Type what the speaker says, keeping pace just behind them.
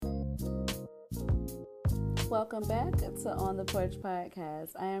welcome back to On the Porch Podcast.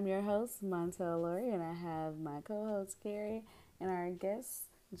 I am your host, Montel Lori, and I have my co-host, Carrie, and our guests,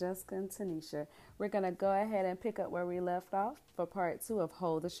 Jessica and Tanisha. We're going to go ahead and pick up where we left off for part 2 of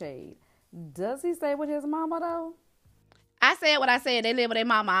Hold the Shade. Does he stay with his mama, though? I said what I said. They live with their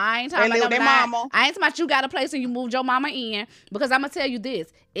mama. I ain't talking about their mama. I ain't talking about you got a place and you moved your mama in. Because I'm gonna tell you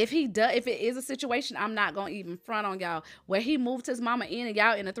this: if it is a situation, I'm not gonna even front on y'all where he moved his mama in and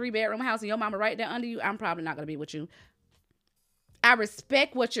y'all in a 3-bedroom house and your mama right there under you. I'm probably not gonna be with you. I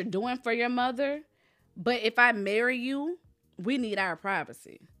respect what you're doing for your mother, but if I marry you, we need our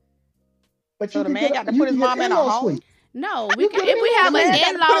privacy. But so the man got to put his mama in a home. No, we can, if we have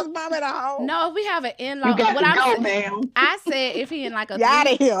an in-law. No, if we have an in-law. You got to go, ma'am. I said if he in like a out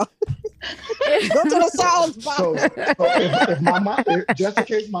of here. Go to the sauce box. So if just in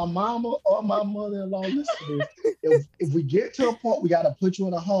case my mama or my mother-in-law listen to this, if we get to a point we got to put you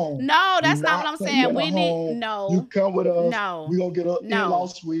in a home. No, that's not what I'm saying. We need You come with us. No, we gonna get an in-law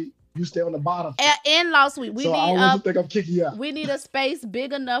suite. You stay on the bottom. In-law suite. I don't want you to think I'm kicking you out. We need a space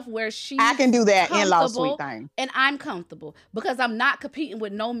big enough where I can do that in-law suite thing. And I'm comfortable because I'm not competing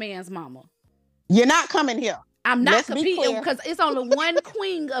with no man's mama. You're not coming here. I'm not competing because it's only one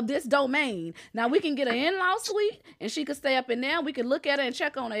queen of this domain. Now we can get an in-law suite and she can stay up in there. We can look at her and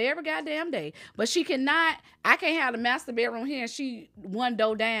check on her every goddamn day. But she cannot, I can't have the master bedroom here and she one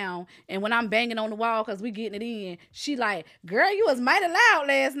door down. And when I'm banging on the wall because we getting it in, she like, girl, you was mighty loud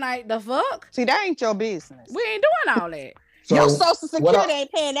last night. The fuck? See, that ain't your business. We ain't doing all that. So your social security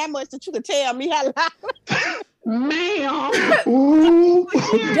ain't paying that much that you can tell me how loud. Ma'am. Ooh.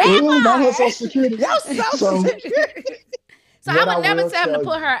 Damn. Not her social security. Your social security. So I would never tell him to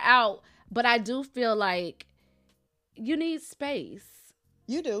put her out, but I do feel like you need space.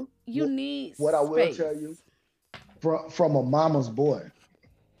 You do. You need what space. I will tell you from a mama's boy,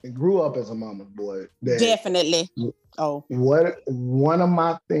 and grew up as a mama's boy. Definitely. Oh. One of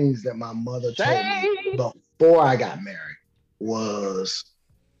my things that my mother told me before I got married was,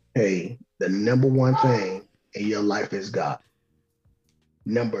 hey, the number one thing in your life is God.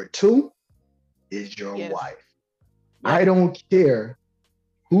 Number 2 is your wife. I don't care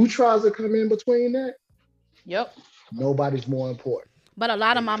who tries to come in between that. Yep. Nobody's more important. But a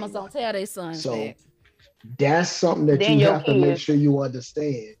lot of mamas don't tell their sons that. That's something that you have to make sure you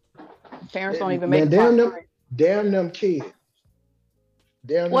understand. Parents don't even make damn them kids.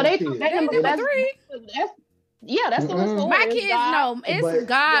 Damn them kids. That's 3. That's the one. My kids know it's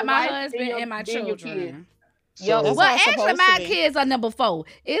God, my husband, and my children. Well, actually, my kids are number 4.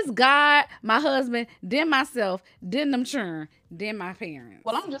 It's God, my husband, then myself, then them children, then my parents.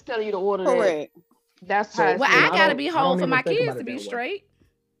 Well, I'm just telling you the order. Correct. That's how. Well, I gotta be whole for my kids to be straight.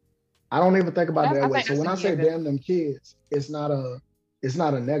 I don't even think about it that way. So when I say damn them kids, it's not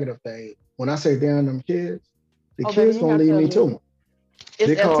a negative thing. When I say damn them kids, the kids gonna leave me too.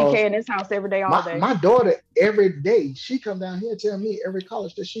 It's FTK in this house every day, all day. My daughter, every day, she come down here and tell me every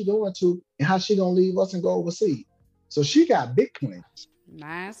college that she going to and how she gonna leave us and go overseas. So she got big plans.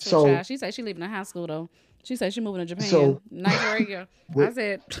 Nice. So she said she leaving the high school though. She said she moving to Japan. So, nice radio. I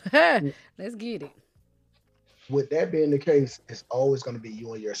said, let's get it. With that being the case, it's always gonna be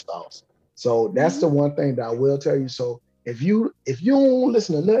you and your spouse. So that's the one thing that I will tell you. So if you don't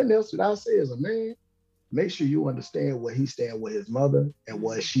listen to nothing else that I say as a man, make sure you understand where he's staying with his mother and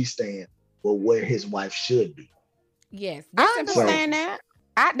where she's staying with where his wife should be. Yes. I understand that.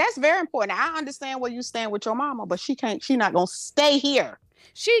 That's very important. I understand where you stand with your mama, but she's not going to stay here.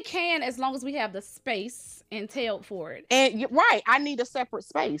 She can as long as we have the space entailed for it. And right. I need a separate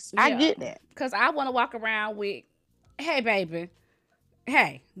space. Yeah. I get that. Because I want to walk around with, hey, baby,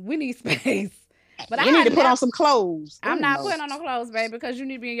 hey, we need space. But you need to put on some clothes. I'm not putting on no clothes, baby, because you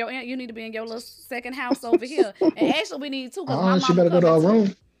need to be in your little second house over here. And actually, we need 2. She better go to her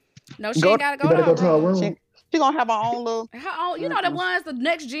room. No, she ain't gotta go to her room. She gonna have her own little. You know the ones the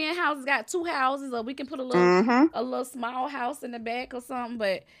next gen houses got 2 houses, or we can put a little small house in the back or something.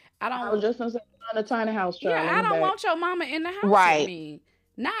 But I was just gonna say a tiny house. Yeah, I don't want your mama in the house with me.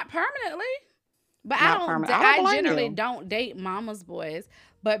 Not permanently. But I generally don't date mama's boys.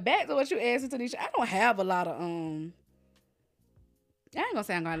 But back to what you asked, Tanisha, I don't have a lot of I ain't gonna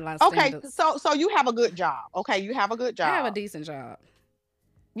say I'm gonna have a lot of standards. So you have a good job. Okay, you have a good job. I have a decent job.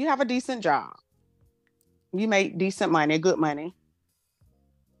 You have a decent job. You make decent money, good money.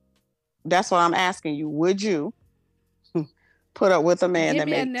 That's what I'm asking you. Would you put up with a man that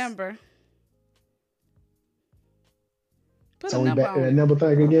makes... Give me a number. Put a number on. Number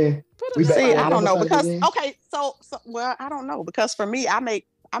thing again. I don't know because I don't know because for me, I make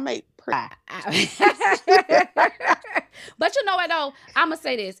But you know what though? I'm gonna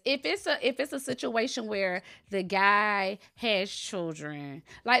say this: if it's a situation where the guy has children,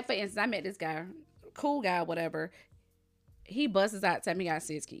 like for instance, I met this guy, cool guy, whatever. He busts out telling me he got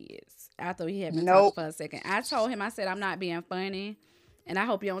 6 kids after he had been talking for a second. I told him, I said, I'm not being funny. And I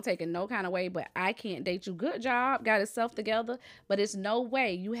hope you don't take it no kind of way, but I can't date you. Good job. Got himself together. But it's no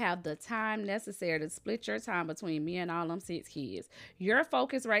way you have the time necessary to split your time between me and all them 6 kids. Your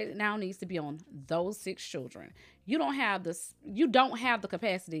focus right now needs to be on those 6 children. You don't have the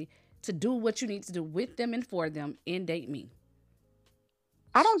capacity to do what you need to do with them and for them and date me.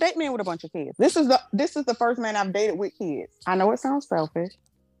 I don't date men with a bunch of kids. This is the first man I've dated with kids. I know it sounds selfish,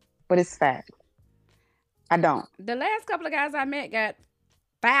 but it's fact. I don't. The last couple of guys I met got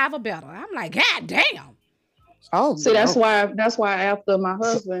 5 or better. I'm like, God damn. Oh, see, that's why after my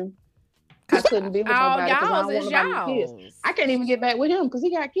husband, I couldn't be with nobody because I don't want nobody with kids. I can't even get back with him because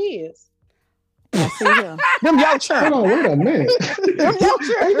he got kids. I see him. Them your children. Hold on, wait a minute. Them your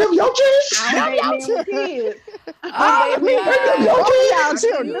children. Ain't them your kids? I don't date men with kids. Y'all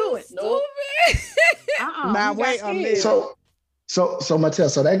children do it. Nope. Now wait a minute. So Mattel,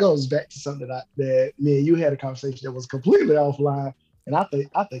 so that goes back to something that me and you had a conversation that was completely offline, and I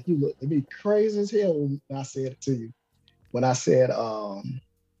think you looked at me crazy as hell when I said it to you. When I said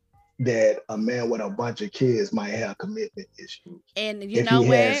that a man with a bunch of kids might have commitment issues, and if he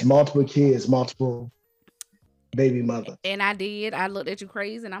has multiple kids, multiple baby mother. And I did. I looked at you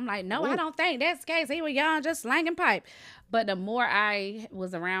crazy, and I'm like, no, I don't think that's the case. He was young, just slanging pipe. But the more I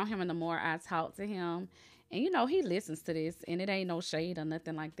was around him, and the more I talked to him. And, he listens to this, and it ain't no shade or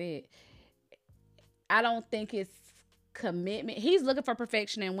nothing like that. I don't think it's commitment. He's looking for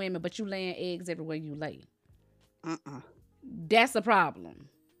perfection in women, but you laying eggs everywhere you lay. That's a problem.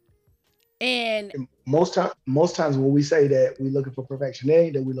 And most times when we say that we're looking for perfection, it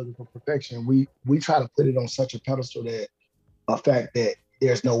ain't that we're looking for perfection. We try to put it on such a pedestal that a fact that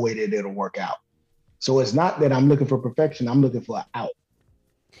there's no way that it'll work out. So it's not that I'm looking for perfection. I'm looking for an out.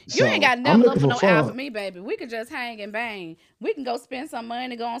 You ain't got nothing looking for no out for me, baby. We could just hang and bang. We can go spend some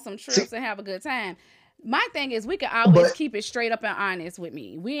money, go on some trips, and have a good time. My thing is, we can always keep it straight up and honest with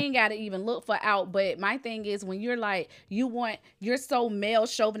me. We ain't got to even look for out. But my thing is, when you're like, you're so male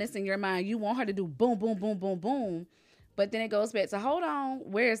chauvinist in your mind, you want her to do boom, boom, boom, boom, boom. But then it goes back to, hold on,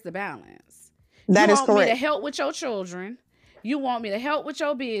 where's the balance? That is correct. You want me to help with your children. You want me to help with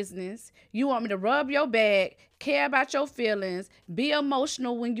your business. You want me to rub your back, care about your feelings, be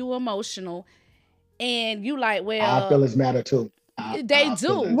emotional when you emotional. And you like, well, our feelings matter too. They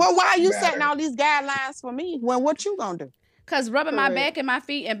do. Well, why are you setting all these guidelines for me? Well, what you gonna do? Because rubbing my back and my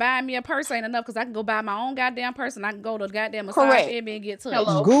feet and buying me a purse ain't enough, because I can go buy my own goddamn purse and I can go to the goddamn massage and get touched.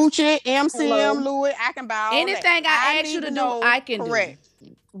 Gucci, MCM, Louis, I can buy all anything that. I ask you to do, I can do.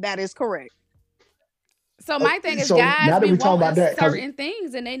 That is correct. So my thing is, guys be wanting certain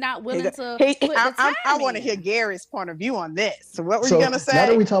things and they not willing to put the time I want to hear Gary's point of view on this. So what were you gonna say? Now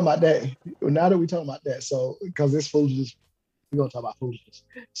that we talking about that, so because this foolishness, we're gonna talk about foolishness.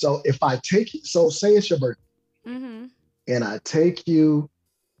 So if I take you, so say it's your birthday, and I take you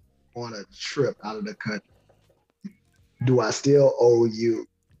on a trip out of the country, do I still owe you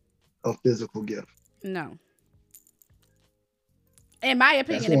a physical gift? No. In my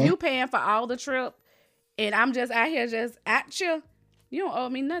opinion, if you paying for all the trip, and I'm just out here just at you, you don't owe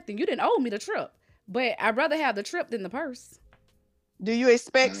me nothing. You didn't owe me the trip. But I'd rather have the trip than the purse. Do you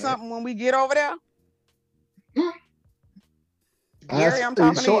expect something when we get over there? Gary, I'm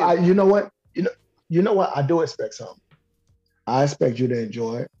talking to you. You know what? You know what? I do expect something. I expect you to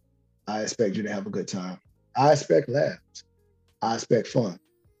enjoy it. I expect you to have a good time. I expect laughs. I expect fun.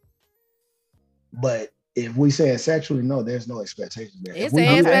 But if we say it sexually, no, there's no expectation there. It's an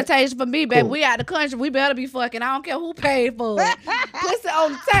expectation for me, baby. Cool. We out the country. We better be fucking. I don't care who paid for it. Pussy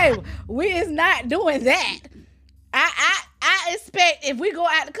on the table. We is not doing that. I expect if we go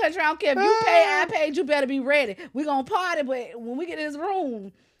out the country, I don't care if you pay, I paid, you better be ready. We gonna party, but when we get in this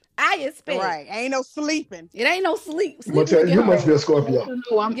room, I expect. Right. Ain't no sleeping. It ain't no sleep. You must be a Scorpio.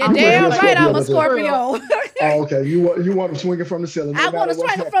 You're damn right I'm a Scorpio. Oh, okay. You want them swinging from the ceiling. I want to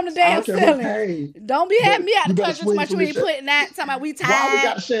swing from the damn ceiling. Don't be having me out the country so much. We ain't putting that. Talking about we tired. Why we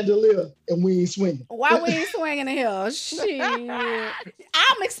got a chandelier and we ain't swinging? Why we ain't swinging the hill? Shit.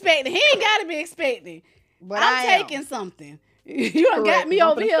 I'm expecting. He ain't got to be expecting. But I'm taking something. You done got me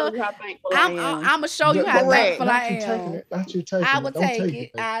over here. I'm gonna show you how thankful I am. I will take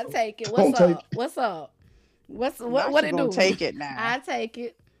it. I'll take it. What's up? What it do? Take it now. I take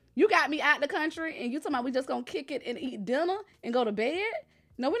it. You got me out the country, and you talking about we just gonna kick it and eat dinner and go to bed?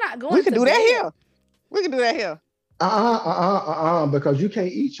 No, we're not going. We can do that here. We can do that here. Because you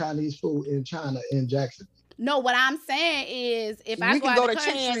can't eat Chinese food in China in Jackson. No, what I'm saying is, if I go to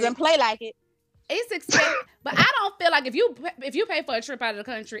Chan's and play like it, it's expensive. But I don't feel like if you pay for a trip out of the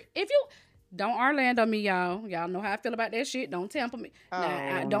country, if you don't Orlando me, y'all know how I feel about that shit. Don't Tampa me.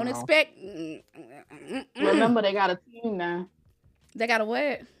 I don't expect. Remember, they got a team now. They got a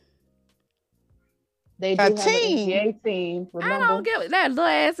what? They do have an NBA team. Remember? I don't get that little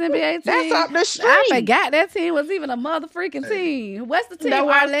ass NBA team. That's up the street. I forgot that team was even a motherfucking team. What's the team?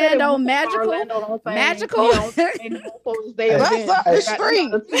 Orlando Magical. Magical. That's up the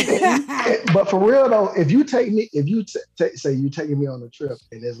street. But for real though, if you take me, say you taking me on a trip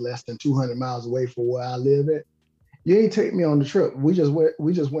and it's less than 200 miles away from where I live at, you ain't take me on the trip. We just went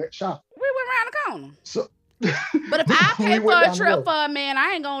shopping. We went around the corner. So. But if I pay for a trip for a man,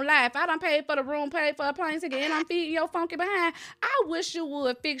 I ain't gonna lie. If I done paid for the room, paid for a plane ticket, and I'm feeding your funky behind, I wish you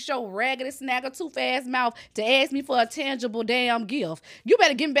would fix your raggedy snagger too fast mouth to ask me for a tangible damn gift. You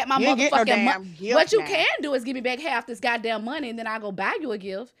better give me back my motherfucking money. What you can do is give me back half this goddamn money, and then I go buy you a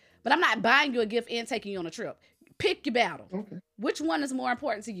gift. But I'm not buying you a gift and taking you on a trip. Pick your battle. Okay. Which one is more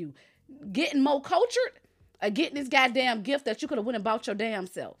important to you? Getting more cultured or getting this goddamn gift that you could have went and bought your damn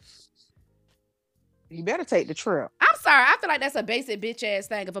self? You better take the trip. I'm sorry. I feel like that's a basic bitch ass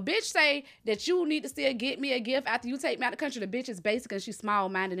thing. If a bitch say that you need to still get me a gift after you take me out the country, the bitch is basic and she's small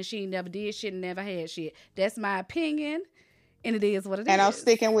minded and she never did shit and never had shit. That's my opinion. And it is what it is. And I'm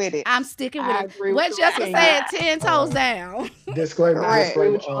sticking with it. I'm sticking with it. What Jessica said, 10 toes down. Disclaimer. Let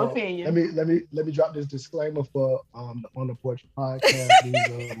me drop this disclaimer for on the Porch podcast.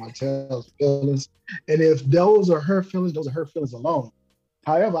 These are Montel's feelings. And if those are her feelings alone.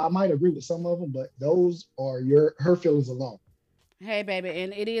 However, I might agree with some of them, but those are her feelings alone. Hey, baby,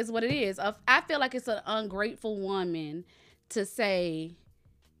 and it is what it is. I feel like it's an ungrateful woman to say,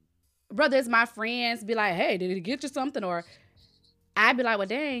 brother, it's my friends, be like, hey, did he get you something? Or I'd be like, well,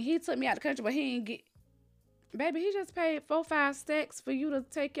 dang, he took me out the country, but he ain't get... Baby, he just paid 4-5 stacks for you to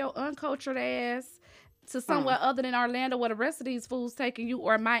take your uncultured ass to somewhere other than Orlando where the rest of these fools taking you,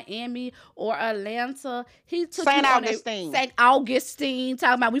 or Miami or Atlanta. He took St. you Augustine. on St. Augustine,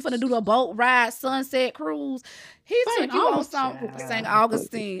 talking about we finna do the boat ride, sunset cruise. He took you on some St.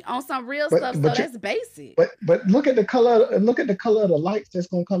 Augustine, on some real stuff, so that's basic. But look at the color of the lights that's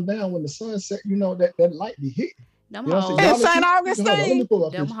gonna come down when the sun set, that light be hitting. Them hoes. In St. Augustine.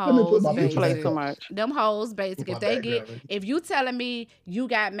 Them hoes basic. If you telling me you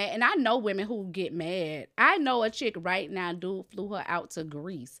got mad, and I know women who get mad. I know a chick right now, dude flew her out to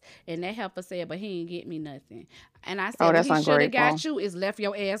Greece, and that heifer said, but he ain't get me nothing. And I said, what he should have got you is left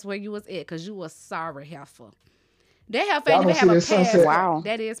your ass where you was at, because you was sorry heifer. That heifer ain't even have a passport. Wow.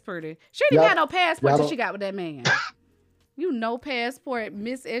 That is pretty. She didn't even have no passport that she got with that man. You no passport,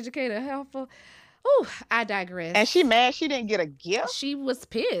 miseducated heifer. Ooh, I digress. And she mad she didn't get a gift? She was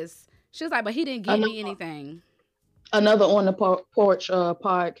pissed. She was like, but he didn't give me anything. Another On the Porch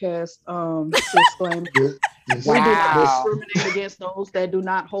podcast disclaimer. We do not discriminate against those that do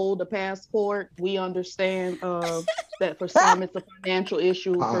not hold a passport. We understand that for some it's a financial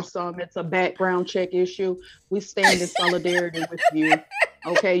issue, for some it's a background check issue. We stand in solidarity with you.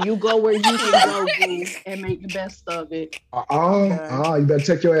 Okay, you go where you can go, boo, and make the best of it. You better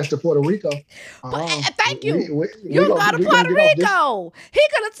take your ass to Puerto Rico. Thank you. You go to Puerto Rico. He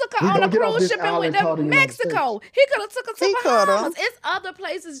could have took her on a cruise ship and went to Mexico. He could have took her to Bahamas. It's other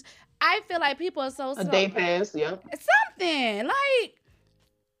places. I feel like people are so a day pass, yeah. Something like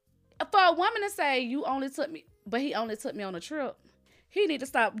for a woman to say you only took me, but he only took me on a trip. He need to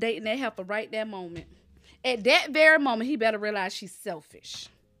stop dating that heifer right that moment. At that very moment, he better realize she's selfish.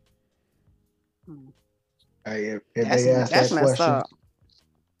 Hey, if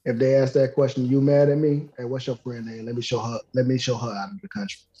they ask that question, you mad at me? Hey, what's your friend name? Let me show her out of the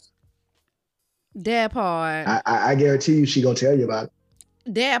country. That part. I guarantee you, she gonna tell you about it.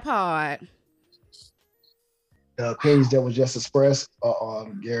 That part. The opinions that was just expressed are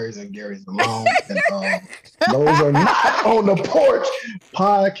on Gary's and Gary's alone. And, those are not on the Porch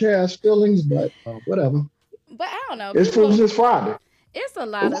podcast feelings, but whatever. But I don't know. It's Foolishness Friday. It's a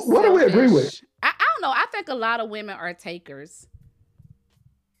lot of what do we agree with? I don't know. I think a lot of women are takers.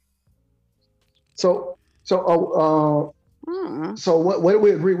 So what do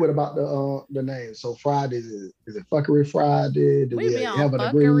we agree with about the name? So Friday is it Fuckery Friday? Do we have an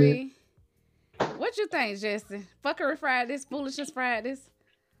agreement? What you think, Jesse? Fuckery Fridays, Foolishness Fridays,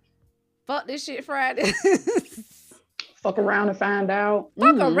 fuck this shit Fridays. Fuck around and find out.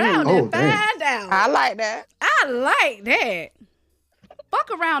 Fuck around and find out. I like that. I like that.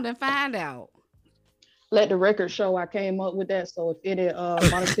 Fuck around and find out. Let the record show I came up with that. So if any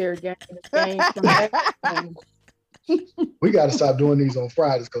monetary gain from that, We got to stop doing these on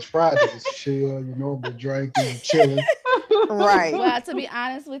Fridays because Fridays is chill. You normally drinking, chilling. Right. Well, to be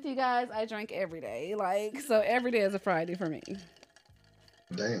honest with you guys, I drink every day. Like, so every day is a Friday for me.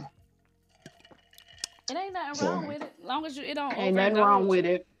 Damn. It ain't nothing wrong with it. As long as it don't Ain't nothing wrong with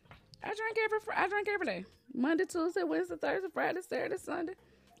it. I drink every day. Monday, Tuesday, Wednesday, Thursday, Friday, Saturday, Sunday.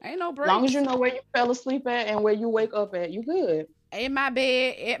 Ain't no break. As long as you know where you fell asleep at and where you wake up at, you good. In my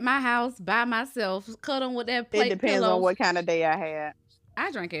bed, at my house, by myself, cuddling with that plate. It depends on what kind of day I had. I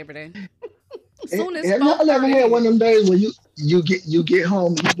drink every day. Soon as have y'all ever had one of them days where you get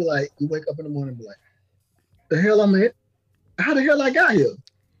home and you be like, you wake up in the morning and be like, the hell I'm at? How the hell I got here?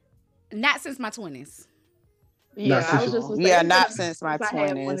 Not since my 20s. Yeah, not since my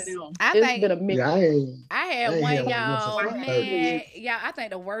 20s. I it's think been a mix. I had one, y'all. Man, y'all, I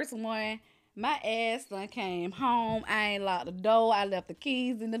think the worst one. My ass done came home. I ain't locked the door. I left the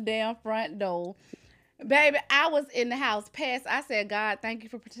keys in the damn front door. Baby, I was in the house past. I said, God, thank you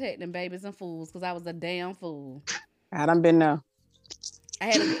for protecting babies and fools, because I was a damn fool. I done been there.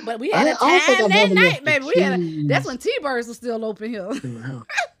 But we had a time that night, baby. That's when T-Birds was still open here.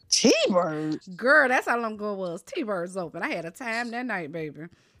 T-Birds? Girl, that's how long ago it was. T-Birds open. I had a time that night, baby.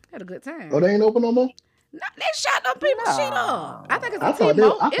 Had a good time. Oh, they ain't open no more? No, they shut them people shit up. I think it's a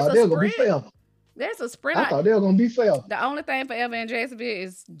T-Mobile. I thought they were going to be forever. There's a Sprint. I thought they were going to be forever. The only thing forever in Jacksonville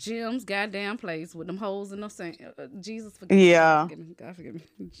is Jim's goddamn place with them holes in the sink. Jesus forgive me. Yeah. God forgive me.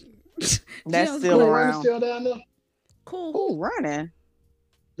 That's still around. Still down there? Cool running.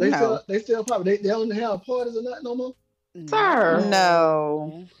 They still probably, they don't have parties or nothing no more? Sir.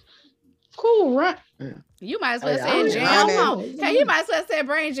 No. Cool, right? Yeah. You might as well say Jam on. Hey, you might as well say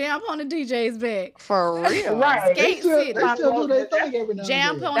bring Jam on the DJ's back. For real. Right. Skate City. They still do their thing every now and then.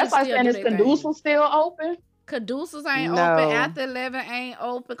 Jam on. That's why I'm saying, is Caduceus still open? Caduceus ain't open. After 11 ain't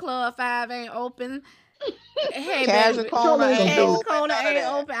open. Club 5 ain't open. Hey, Casual Corner ain't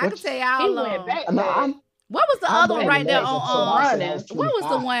open. I can tell y'all long. What was the other one right there on what was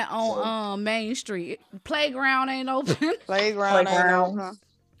the one on Main Street? Playground ain't open. Playground ain't open.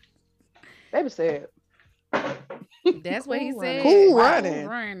 Baby said. That's what he said. Cool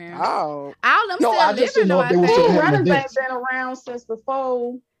running. Oh. All them still living though. Cool Runnings ain't been around since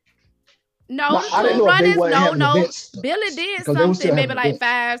before. No, Cool Runnings, no. Billy did something maybe like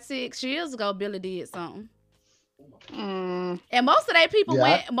 5-6 years ago. Billy did something. And most of they people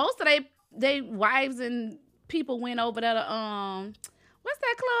went, most of they wives and people went over there to what's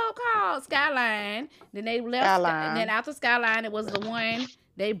that club called? Skyline. Then they left and then after Skyline it was the one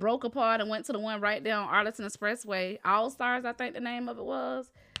they broke apart and went to the one right there on Arlington Expressway. All Stars, I think the name of it was.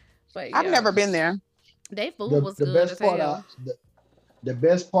 But I've never been there. They food was good as hell. The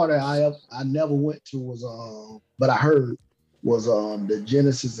best part I never went to was but I heard was the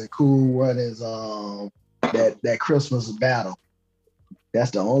Genesis and Cool Runnings that Christmas battle.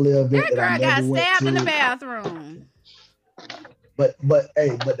 That's the only event that I never went to. That girl got stabbed in the bathroom. But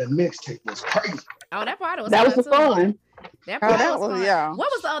the mixtape was crazy. Oh, that part was fun. That part was fun. Yeah. What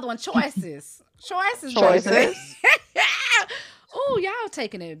was the other one? Choices. Choices. Oh, y'all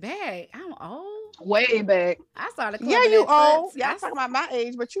taking it back. I'm old. Way back. I started clubbing. Yeah, you old. Y'all talking about my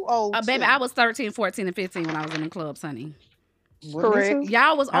age, but you old. Baby, I was 13, 14, and 15 when I was in the clubs, honey. Correct.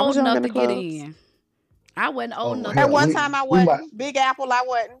 Y'all was old enough to get in. I wasn't old enough. At one time, I wasn't. Big Apple, I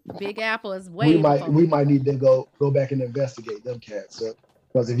wasn't. Big Apple is way. We might need to go back and investigate them cats. So,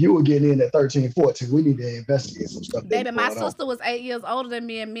 because if you were getting in at 13, 14, we need to investigate some stuff. Baby, my sister was 8 years older than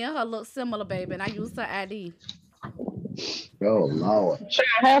me, and her looked similar, baby, and I used her ID. Oh Lord! Sure,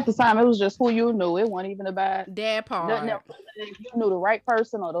 half the time it was just who you knew. It wasn't even about that part. If you knew the right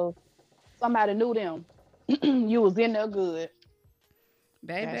person or somebody knew them, you was in there good.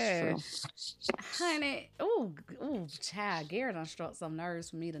 Baby, honey, ooh, child, Gary done struck some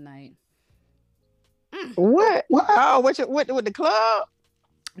nerves for me tonight. What? Oh, with the club?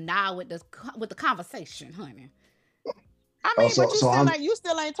 Nah, with the conversation, honey. I mean, but you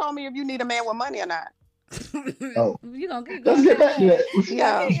still ain't told me if you need a man with money or not. Oh, you gonna keep going? Yeah.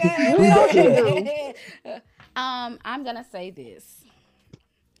 I'm gonna say this.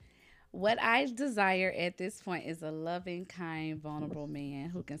 What I desire at this point is a loving, kind, vulnerable man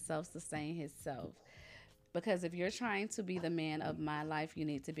who can self-sustain himself. Because if you're trying to be the man of my life, you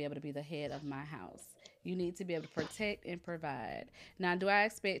need to be able to be the head of my house. You need to be able to protect and provide. Now, do I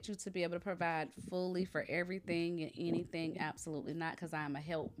expect you to be able to provide fully for everything and anything? Absolutely not, because I'm a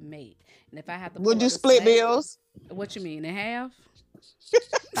helpmate. And if I have to, would you split bills? What you mean, in half?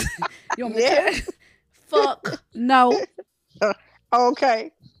 You want me to? Fuck no.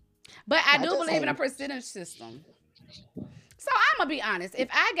 Okay. But I do believe in a percentage system. So I'm gonna be honest. If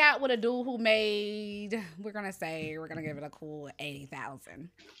I got with a dude who made, we're gonna give it a cool 80,000.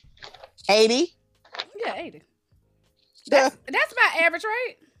 80. Yeah, 80. That's about average,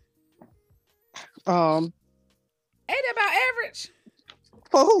 right? 80 about average.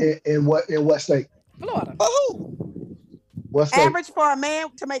 For who? In what state? Florida. For who? What state? Average for a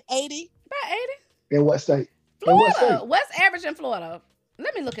man to make 80? About 80. In what state? Florida. What's average in Florida?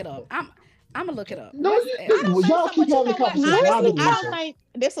 Let me look it up. I'm gonna look it up. No, y'all keep having the conversation. Honestly, I don't think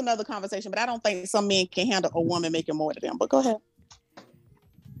this is another conversation, but I don't think some men can handle a woman making more than them. But go ahead.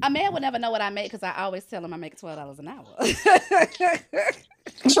 A man would never know what I make because I always tell him I make $12 an hour.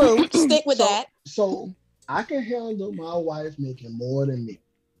 True. Stick with that. So I can handle my wife making more than me.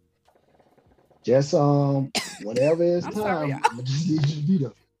 Just whenever it's time, I just need you to be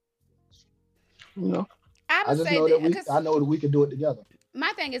there. You know, I just know that we can do it together.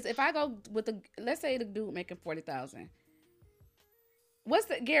 My thing is, if I go with let's say the dude making 40,000.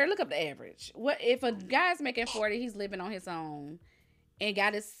 Gary? Look up the average. What if a guy's making 40? He's living on his own,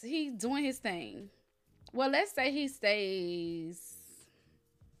 and he's doing his thing. Well, let's say he stays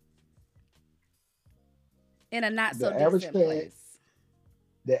in a not so distant place.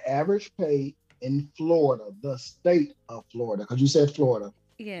 The average pay in Florida, the state of Florida, because you said Florida.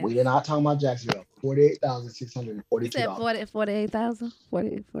 Yeah. We are not talking about Jacksonville. $48,642. You said 48,000?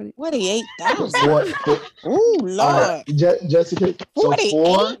 48,000. Ooh, Lord. Jessica, so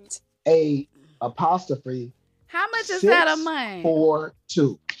for a apostrophe. How much is that a month?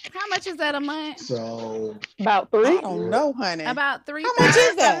 4.2. How much is that a month? So about 3. I don't know, honey. About 3. How much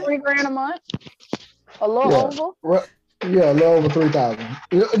is that? $3,000 a month. A little over. Yeah, a little over 3,000.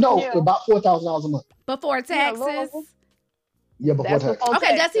 No, about $4,000 a month before taxes. Yeah, before taxes.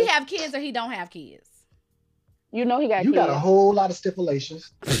 Okay, does he have kids or he don't have kids? You know he got kids. You got a whole lot of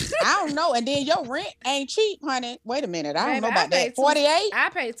stipulations. I don't know. And then your rent ain't cheap, honey. Wait a minute. I don't know about that. 48? I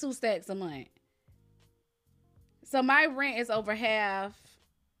pay 2 stacks a month. So my rent is over half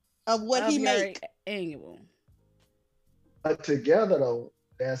of what he make annual. But together though,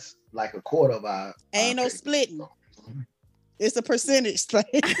 that's like a quarter of our. Ain't no splitting. It's a percentage thing.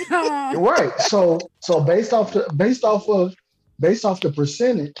 Right. So based off the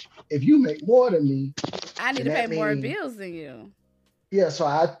percentage, if you make more than me, I need to pay more bills than you. Yeah, so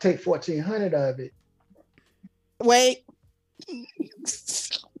I take 1,400 of it. Wait.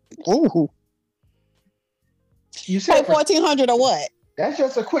 Ooh. You said 1,400 or what? That's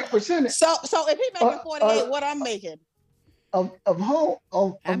just a quick percentage. So if he making 48, what I'm making? Of home.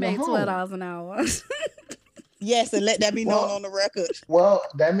 I make $12 an hour. Yes, and let that be known on the record. Well,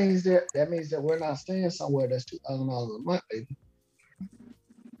 that means that we're not staying somewhere that's $2,000 a month, baby.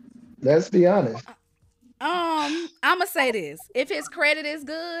 Let's be honest. I'ma say this: if his credit is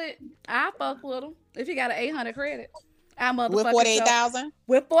good, I fuck with him. If he got an 800 credit, I motherfucking with 48,000.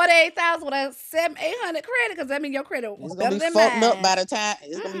 With 48,000 with a 800 credit, because that means your credit is better than mine.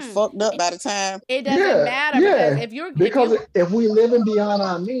 It's gonna be fucked up by the time. It doesn't matter because if we living beyond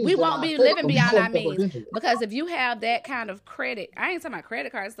our means, we won't be living beyond our means. Because if you have that kind of credit, I ain't talking about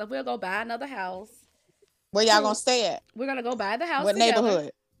credit card stuff. We'll go buy another house. Where y'all gonna stay at? We're gonna go buy the house. What together.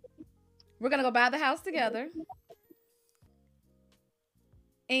 neighborhood? We're gonna go buy the house together.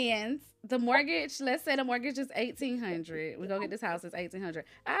 And the mortgage, let's say the mortgage is $1,800. We go get this house, it's $1,800.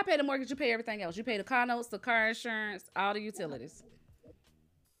 I pay the mortgage, you pay everything else. You pay the car notes, the car insurance, all the utilities.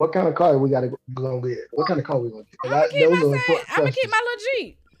 What kind of car we gotta go get? What kind of car we gonna get? I'm gonna keep my little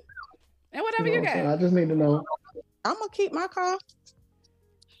Jeep. And whatever you got. I just need to know. I'm gonna keep my car.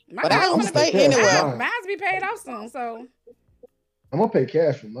 But I don't stay anywhere. Mine's be paid off soon, so I'm gonna pay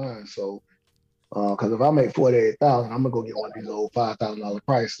cash for mine, so because if I make 48,000, I'm gonna go get one of these old $5,000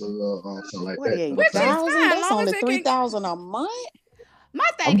 Chrysler or something like that. Which is that's only $3,000 a month. My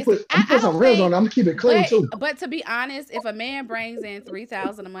thing is, I'm put some rims on. I'm gonna keep it clean too. But to be honest, if a man brings in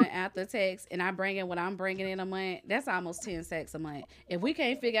 $3,000 a month after tax, and I bring in what I'm bringing in a month, that's almost 10 sacks a month. If we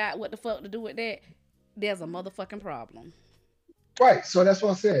can't figure out what the fuck to do with that, there's a motherfucking problem. Right. So that's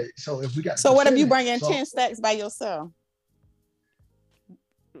what I said. So if we got. So what if you bring in 10 stacks by yourself?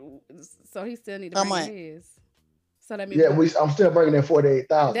 So he still need to bring in his. So that means I'm still bringing in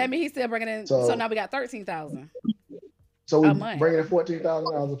 48,000. That means he's still bringing in. So now we got 13,000. So we bringing in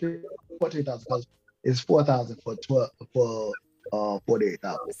 $14,000. 14,000 because it's 4,000 for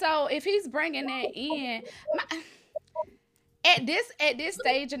 48,000. So if he's bringing that in, at this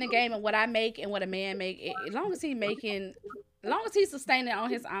stage in the game and what I make and what a man make, as long as he's sustaining it on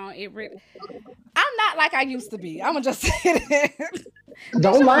his own, I'm not like I used to be. I'm gonna just say that.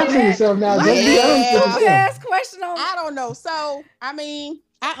 Don't lie to yourself now. Just be honest with yourself. Last question on. I don't know. So I mean,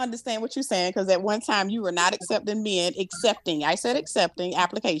 I understand what you're saying, because at one time you were not accepting men, I said accepting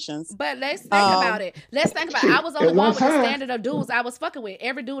applications. But let's think about it. I was only going with the standard of dudes I was fucking with.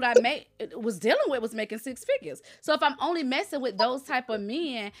 Every dude I was dealing with was making 6 figures. So if I'm only messing with those type of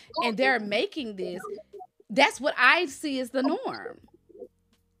men and they're making this, that's what I see as the norm.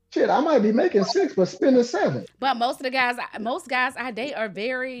 Shit, I might be making 6, but spending 7. But most guys I date are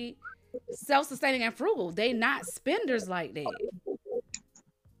very self-sustaining and frugal. They not spenders like that.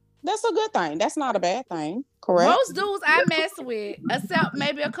 That's a good thing. That's not a bad thing. Correct. Most dudes I mess with, except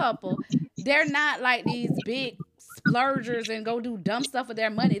maybe a couple, they're not like these big splurgers and go do dumb stuff with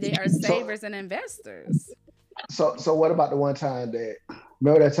their money. They are savers and investors. So what about the one time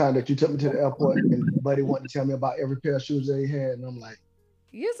remember that time that you took me to the airport and Buddy wanted to tell me about every pair of shoes that he had, and I'm like,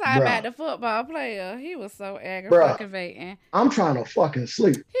 you talking about the football player? He was so aggravating. I'm trying to fucking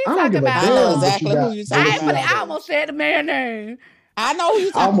sleep. I don't give a damn exactly who you talking about. I almost said the man name. I know who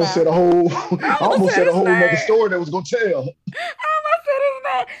you talking about. I almost said a whole other story that was gonna tell. I almost said his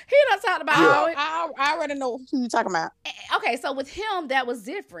name. He done talked about all it. I already know who you talking about. Okay, so with him that was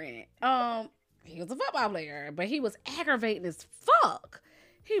different. He was a football player, but he was aggravating as fuck.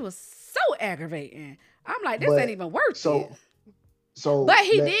 He was so aggravating. I'm like, this ain't even worth it. But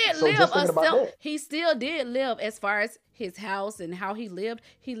he still did live, as far as his house and how he lived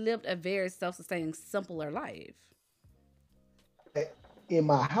a very self-sustaining, simpler life. In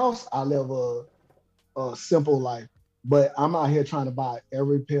my house, I live a simple life, but I'm out here trying to buy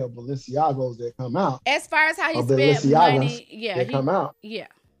every pair of Balenciagos that come out. As far as how he spent money, come out. Yeah.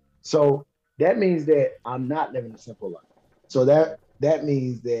 So that means that I'm not living a simple life. So that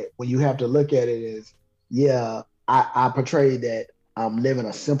means that when you have to look at it as, I portray that I'm living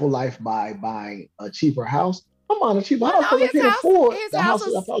a simple life by buying a cheaper house. I'm on a cheaper house because I can't afford the house.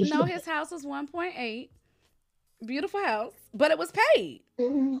 His house was 1.8. Beautiful house, but it was paid.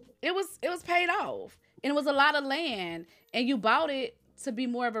 Mm-hmm. It was paid off, and it was a lot of land. And you bought it to be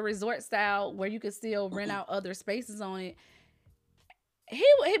more of a resort style where you could still rent out other spaces on it. I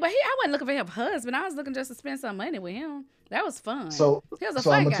wasn't looking for him husband. I was looking just to spend some money with him. That was fun. So he was a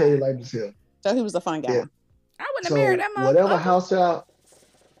fun I'm gonna guy. tell you like this here. So he was a fun guy. Yeah. I wouldn't have married that motherfucker. Whatever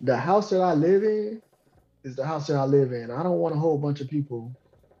the house that I live in is the house that I live in. I don't want a whole bunch of people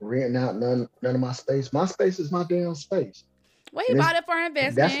renting out none of my space. My space is my damn space. Well, he bought it for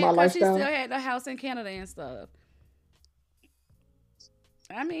investment. That's my lifestyle. He still had the house in Canada and stuff.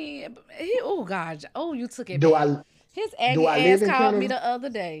 I mean, you took it. His aggy ass called me the other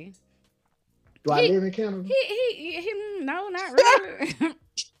day. Do I live in Canada? No, not really.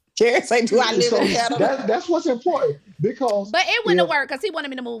 Jerry say, do I live in Canada? That's what's important, because. But it wouldn't have worked because he wanted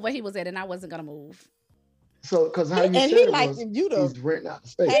me to move where he was at, and I wasn't gonna move. So, because how you said he's renting out the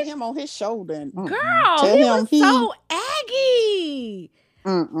space. Had him on his shoulder. And, girl, he was so aggy.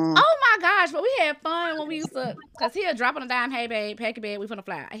 Mm-mm. Oh my gosh! But we had fun when we used to, because he'd drop on a dime. Hey babe, pack your bed. We finna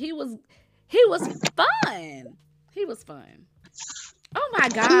fly. He was fun. He was fun. Oh my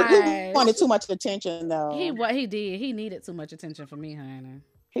god! He wanted too much attention, though. He did. He needed too much attention from me, honey.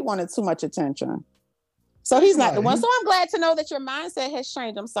 He wanted too much attention. So he's not the one. So I'm glad to know that your mindset has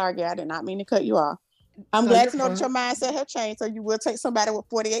changed. I'm sorry, girl. I did not mean to cut you off. I'm glad to know that your mindset has changed. So you will take somebody with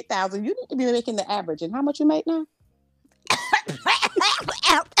 48,000. You need to be making the average. And how much you make now?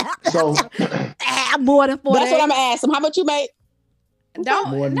 So more than 40. That's what I'm gonna ask him. How much you make?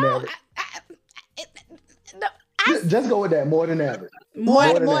 Just go with that. More than average. More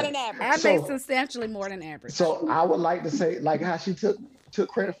than average. I make substantially more than average. So I would like to say, like how she took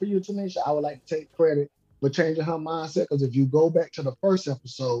credit for you, Tanisha, I would like to take credit for changing her mindset, because if you go back to the first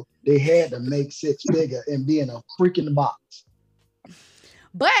episode, they had to make 6 figure and be in a freaking box.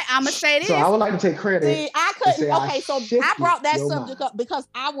 But I'm gonna say this. So I would like to take credit. See, I couldn't. Okay, so I brought that subject up because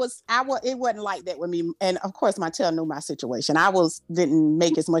it wasn't like that with me. And of course, Montel knew my situation. Didn't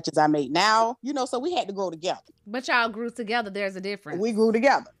make as much as I make now, so we had to grow together. But y'all grew together. There's a difference. We grew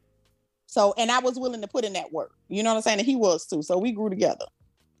together. So, and I was willing to put in that work. You know what I'm saying? And he was too. So we grew together.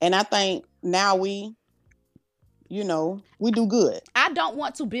 And I think now we do good. I don't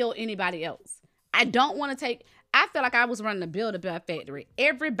want to build anybody else. I don't want to I feel like I was running a Build-A-Bear factory.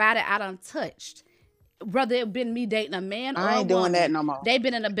 Everybody I done touched, whether it been me dating a man or a woman, I ain't doing that no more. They've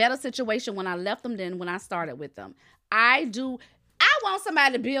been in a better situation when I left them than when I started with them. I want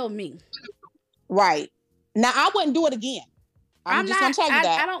somebody to build me. Right. Now, I wouldn't do it again. I'm just going to tell you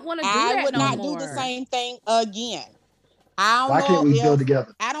that. I don't want to do that I would not do the same thing again. Why can't we build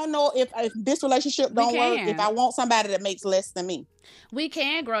together? I don't know if this relationship don't work, if I want somebody that makes less than me. We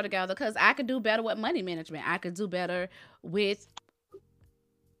can grow together, because I could do better with money management. I could do better with...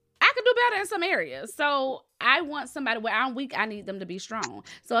 I I could do better in some areas. So I want somebody where I'm weak. I need them to be strong.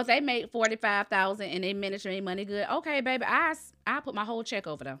 So if they make $45,000 and they manage to make money good, okay, baby, I put my whole check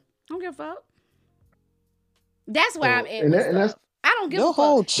over there. I don't give a fuck. That's where I'm at. I don't give a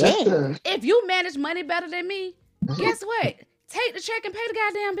fuck. If you manage money better than me, guess what? Take the check and pay the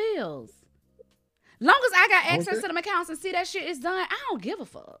goddamn bills. Long as I got access to them accounts and see that shit is done, I don't give a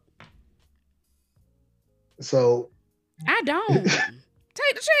fuck. So I don't.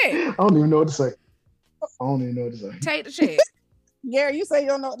 Take the check. I don't even know what to say. Take the check. Gary, you say you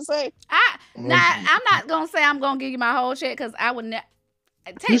don't know what to say? I'm not gonna say I'm gonna give you my whole check because I would never.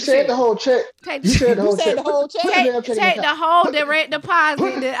 You said the whole check. Take the whole direct deposit.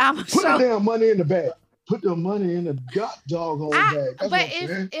 Put the damn money in the bag. Put the money in the doggone bag. But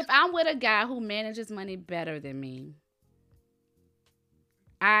if I'm with a guy who manages money better than me,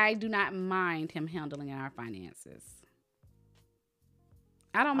 I do not mind him handling our finances.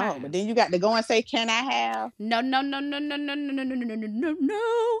 I don't mind. But then you got to go and say, "Can I have?" No.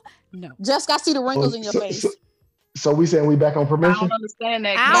 Just got to see the wrinkles in your face. So we saying we back on permission? I don't understand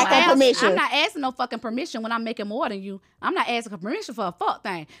that. Back on permission. I'm not asking no fucking permission when I'm making more than you. I'm not asking permission for a fuck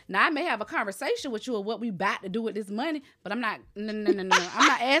thing. Now I may have a conversation with you of what we about to do with this money, but I'm not. No. I'm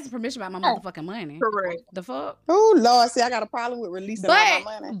not asking permission about my motherfucking money. Correct. The fuck? Oh Lord, see, I got a problem with releasing all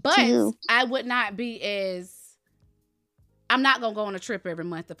my money. But I would not be as. I'm not gonna go on a trip every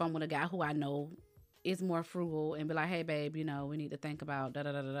month if I'm with a guy who I know is more frugal and be like, "Hey, babe, we need to think about da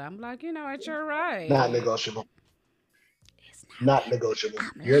da da da." I'm like, what, you're right. Not negotiable. Not negotiable.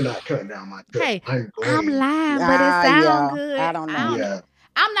 You're not cutting down my trip. Hey, I'm lying, but it sounds good. I don't know.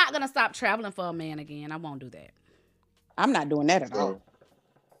 I'm not gonna stop traveling for a man again. I won't do that. I'm not doing that at all.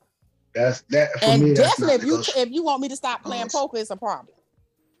 That's that for and me. Definitely, if you want me to stop playing poker, it's a problem.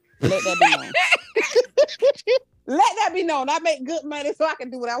 Let that be known. Let that be known. I make good money, so I can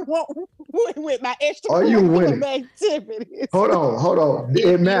do what I want with my extra. Are you winning? Activities. Hold on.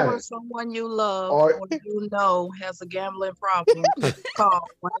 It matters. Someone you love or you know has a gambling problem, call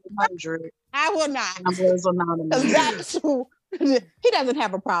 1-800. I will not. Gamblers Anonymous. That's true. He doesn't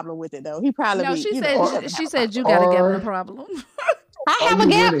have a problem with it though. He probably she said you got a gambling problem.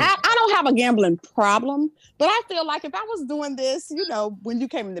 I don't have a gambling problem, but I feel like if I was doing this, when you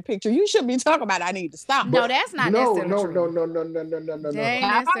came in the picture, you should be talking about I need to stop. No, that's not necessarily true. No.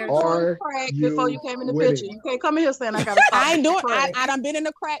 Before you came in the picture, you can't come in here saying I got to stop. I ain't doing. I done been in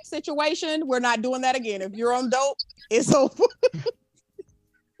a crack situation. We're not doing that again. If you're on dope, it's over.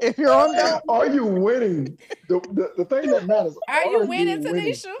 If you're on dope, are you winning? The thing that matters. Are you winning,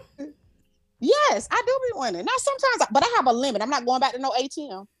 Tanisha? Yes, I do be winning. Now sometimes, but I have a limit. I'm not going back to no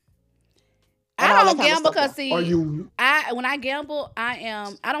ATM. I don't gamble because when I gamble,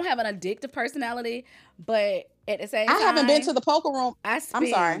 I don't have an addictive personality, but at the same time, I haven't been to the poker room. I'm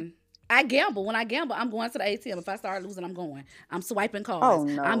sorry. I gamble. When I gamble, I'm going to the ATM. If I start losing, I'm going. I'm swiping cards. Oh,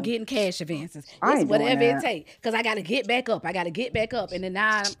 no. I'm getting cash advances. It's whatever it takes. Because I got to get back up. And then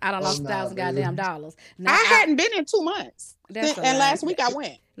now I don't lost $1,000 goddamn dollars. Now, I hadn't been in 2 months. And last week I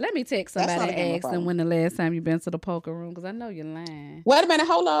went. Let me text somebody and ask them when the last time you've been to the poker room, because I know you're lying. Wait a minute,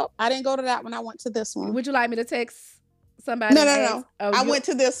 hold up. I didn't go to that one. I went to this one. Would you like me to text somebody? No. I went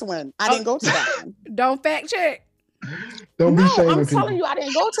to this one. I didn't go to that one. Don't fact check. Don't be shaming I'm people. telling you, I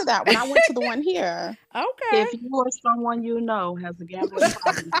didn't go to that one. I went to the one here. Okay. If you or someone you know has a gambling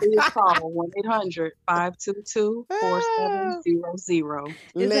problem, please call 1-800-522-4700.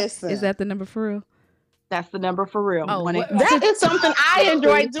 Listen. Is that the number for real? That's the number for real. Oh, that is something I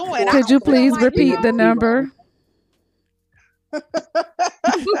enjoy doing. Could you please repeat the number?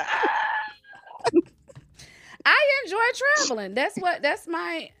 I enjoy traveling. That's what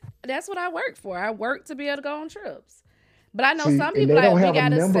I work for. I work to be able to go on trips. But I know some people we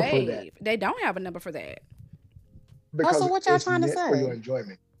gotta save. They don't have a number for that. Because so what y'all trying to say? For your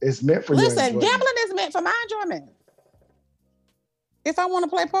enjoyment. It's meant for your enjoyment. Listen, gambling is meant for my enjoyment. If I want to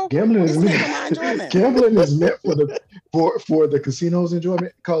play poker, gambling is meant for my enjoyment. Gambling is meant for the casino's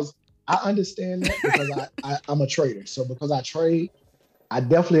enjoyment, because I understand that, because I'm a trader. So because I trade, I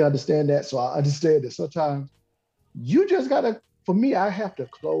definitely understand that. So I understand that sometimes you just gotta. For me, I have to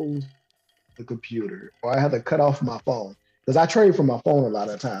close the computer, or I have to cut off my phone, because I trade from my phone a lot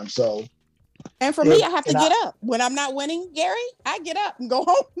of times. So, and for me, I have to get up when I'm not winning, Gary. I get up and go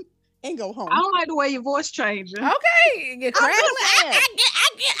home. I don't like the way your voice changes. Okay, get I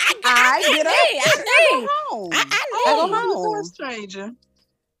get up. I go home. I go home. Voice changing.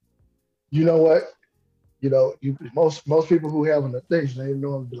 You know what? Most people who have an addiction, they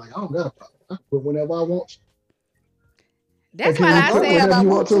know, be like, I don't got a problem, but whenever I want. That's what I say about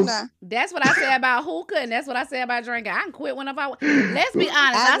hookah. That's what I say about hookah, and that's what I say about drinking. I can quit whenever I want. Let's be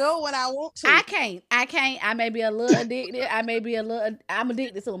honest. I go when I want to. I can't. I may be a little addicted. I'm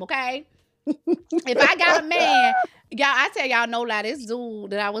addicted to them, okay? If I got a man, y'all, I tell y'all no lie, this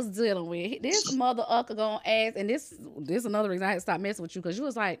dude that I was dealing with, this mother ucker gonna ask, and this is another reason I had to stop messing with you, because you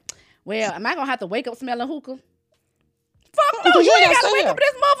was like, well, am I gonna have to wake up smelling hookah? Fuck no, you ain't gotta wake up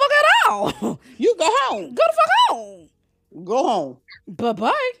this motherfucker at all. You go home. Go the fuck home. Go home.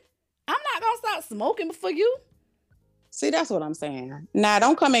 Bye-bye. I'm not gonna stop smoking before you. See, that's what I'm saying. Nah,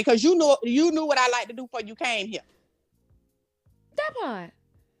 don't come in, because you knew what I like to do before you came here. That part.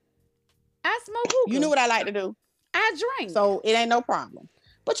 I smoke hookah. You knew what I like to do. I drink. So it ain't no problem.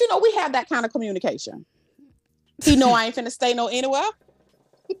 But we have that kind of communication. He know I ain't finna stay anywhere.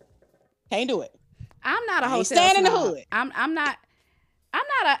 Can't do it. I'm not a hotel stand in the hood. I'm not a I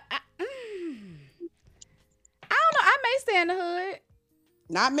don't know. I may stay in the hood.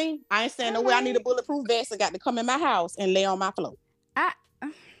 Not me. I ain't staying nowhere. I need a bulletproof vest. I got to come in my house and lay on my floor. I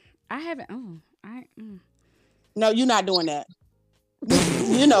haven't. No, you're not doing that.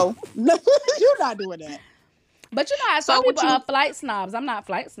 You're not doing that. But some people are flight snobs. I'm not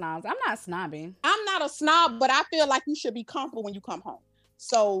flight snobs. I'm not snobbing. I'm not a snob, but I feel like you should be comfortable when you come home.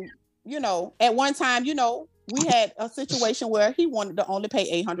 So, at one time, we had a situation where he wanted to only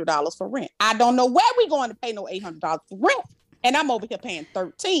pay $800 for rent. I don't know where we going to pay no $800 for rent. And I'm over here paying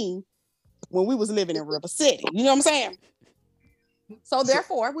 $13 when we was living in River City. You know what I'm saying? So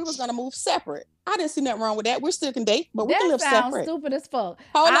therefore, we was going to move separate. I didn't see nothing wrong with that. We still can date, but we can live separate. That sounds stupid as fuck.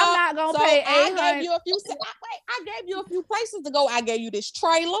 I'm not going to pay $800. I gave you a few places to go. I gave you this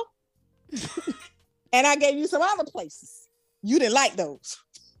trailer. And I gave you some other places. You didn't like those.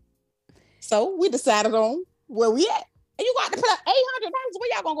 So we decided on where we at. And you got to put up $800. Where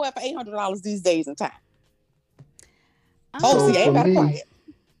y'all going to go at for $800 these days and time? Everybody quiet.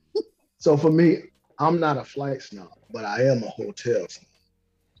 So for me, I'm not a flight snob, but I am a hotel snob.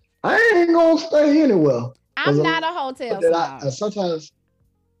 I ain't gonna stay anywhere. I'm not a hotel snob. Sometimes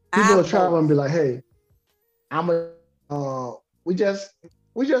people will travel and be like, "Hey, we just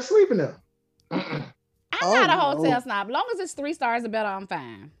sleeping there." I'm not a hotel snob. As long as it's 3 stars or better, I'm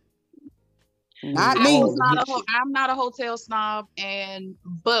fine. Not me. I'm not a hotel snob,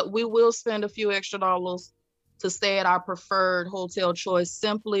 but we will spend a few extra dollars to stay at our preferred hotel choice,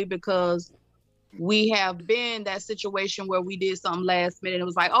 simply because we have been that situation where we did something last minute. It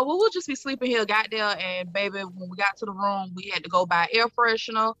was like, oh, well, we'll just be sleeping here. Got there, and baby, when we got to the room, we had to go buy air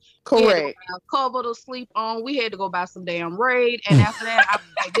freshener. Correct. We had to buy a cover to sleep on. We had to go buy some damn Raid. And after that, I was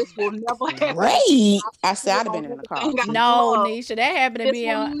like, this will never happen. Raid? I said I'd have been in the car. No, Nisha, that happened to me.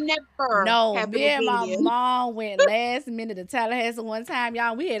 Never. Me and my mom went last minute to Tallahassee one time,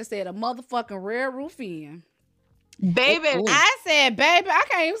 y'all. We had to stay at a motherfucking rear roof in. Baby. I said, baby, I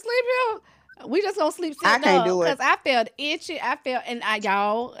can't even sleep here. We just gonna sleep sitting up. I can't do it. Because I felt itchy.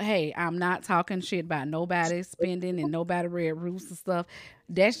 Y'all, hey, I'm not talking shit about nobody spending and nobody red roofs and stuff.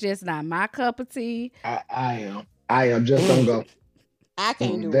 That's just not my cup of tea. I am. Just don't go. I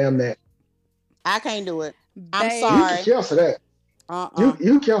can't do it. Damn that. I can't do it. I'm Babe. sorry. You can cancel that.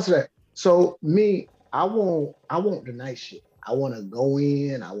 You cancel that. So me, I want the nice shit. I want to go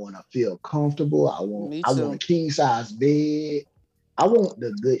in. I want to feel comfortable. I want a king size bed. I want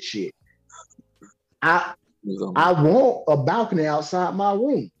the good shit. I want a balcony outside my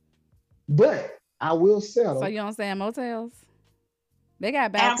room, but I will settle. So you don't stay in motels? They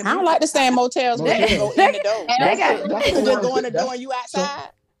got balconies. I don't like to stay in motels. They can go in the door. They got just go in the door and you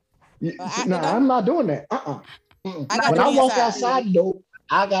outside. No, I'm not doing that. When I walk outside the door,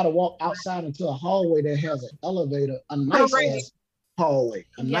 I gotta walk outside into a hallway that has an elevator, a nice ass hallway,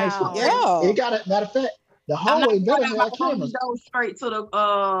 a nice one. Yeah. It got a matter of fact. The hallway better have cameras. Go straight to the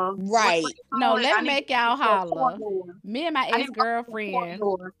right. No, let's make y'all holler. Me and my ex-girlfriend,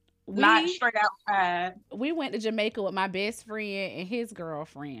 not straight outside. We went to Jamaica with my best friend and his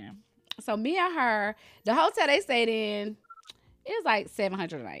girlfriend. So me and her, the hotel they stayed in, it was like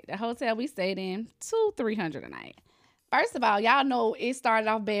 $700 a night. The hotel we stayed in, $200-$300 a night. First of all, y'all know it started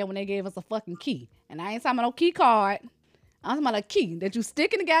off bad when they gave us a fucking key. And I ain't talking about no key card. I'm talking about a key that you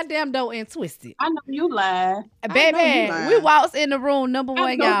stick in the goddamn door and twist it. I know you lied. Baby, we walked in the room, number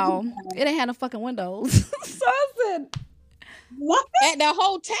one, y'all. It ain't had no fucking windows. So I said, what? At the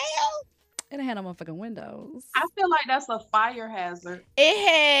hotel? It ain't had no motherfucking windows. I feel like that's a fire hazard. It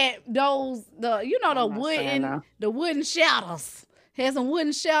had the wooden shutters. Had some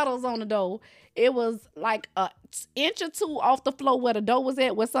wooden shutters on the door. It was like an inch or two off the floor where the door was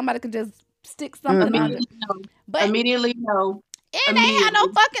at, where somebody could just stick something on it. Immediately no. And they had no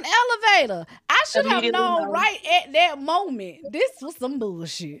fucking elevator. I should have known right at that moment. This was some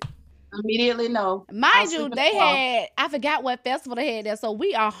bullshit. Immediately no. Mind you, they had, I forgot what festival they had there. So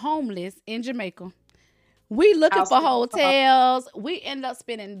we are homeless in Jamaica. We looking for hotels. We end up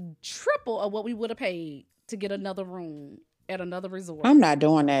spending triple of what we would have paid to get another room at another resort. I'm not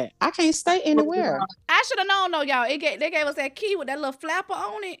doing that. I can't stay anywhere. I should have known though, y'all. They gave us that key with that little flapper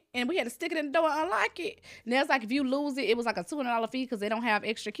on it, and we had to stick it in the door and unlock it. And that's like if you lose it, it was like a $200 fee because they don't have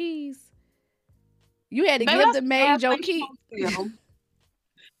extra keys. You had to give the maid your key.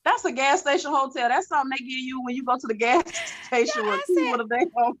 That's a gas station hotel. That's something they give you when you go to the gas station. I told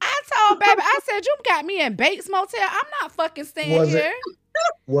baby, I said, you got me in Bates Motel. I'm not fucking staying here.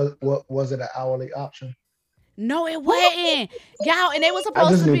 Was it an hourly option? No, it wasn't. Y'all, and it was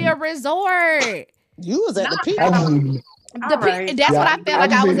supposed to be a resort. You was at the peak. That's what I felt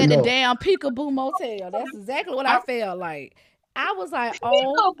like. I was at the damn Peekaboo Motel. That's exactly what I felt like. I was like,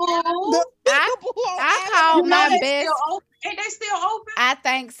 oh, I called my best. Ain't they still open? I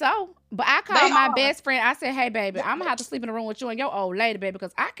think so. But I called my best friend. I said, hey, baby, I'm going to have to sleep in the room with you and your old lady, baby,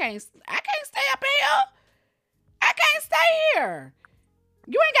 because I can't stay up here. I can't stay here.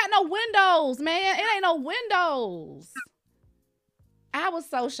 You ain't got no windows, man. It ain't no windows. I was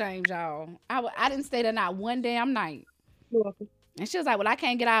so ashamed, y'all. I didn't stay there not one damn night. And she was like, well, I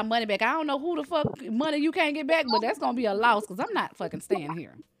can't get our money back. I don't know who the fuck money you can't get back, but that's going to be a loss because I'm not fucking staying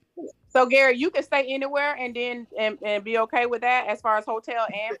here. So, Gary, you can stay anywhere and then and be okay with that as far as hotel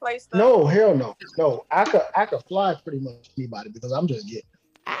and place stuff? No, hell no. No, I could fly pretty much anybody because I'm just getting.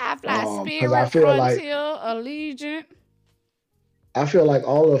 I fly Spirit, Frontier, Allegiant. I feel like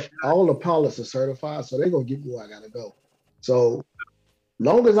all the pilots are certified, so they're going to get me where I got to go. So,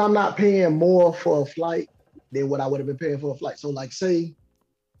 long as I'm not paying more for a flight than what I would have been paying for a flight. So, like, say,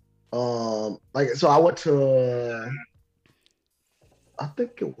 so I went to, I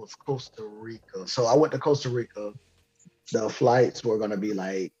think it was Costa Rica. So I went to Costa Rica. The flights were going to be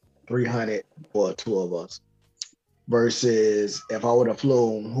like $300 for two of us. Versus if I would have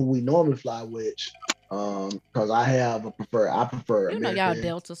flown who we normally fly with, because I prefer American. You know y'all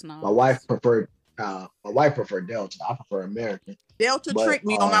Delta snow. My wife preferred Delta. I prefer American. Delta tricked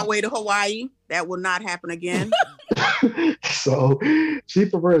me on my way to Hawaii. That will not happen again. So she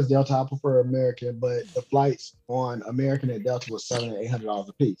prefers Delta. I prefer American, but the flights on American and Delta was $700 and $800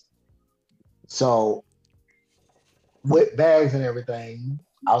 a piece. So with bags and everything,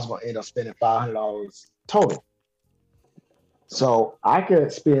 I was going to end up spending $500 total. So I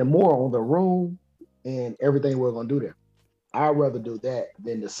could spend more on the room and everything we're going to do there. I'd rather do that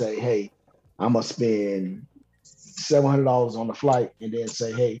than to say, hey, I'm going to spend $700 on the flight and then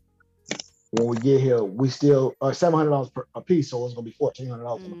say, hey, when we get here, we still $700 a piece, so it's gonna be $1,400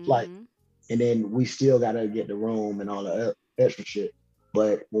 on the flight, and then we still gotta get the room and all the extra shit.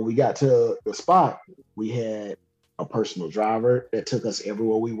 But when we got to the spot, we had a personal driver that took us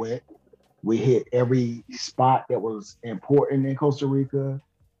everywhere we went. We hit every spot that was important in Costa Rica.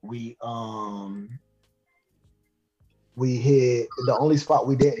 We hit the only spot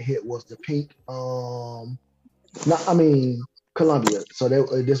we didn't hit was the pink. Colombia. So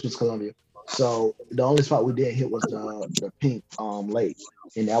this was Colombia. So the only spot we didn't hit was the pink lake,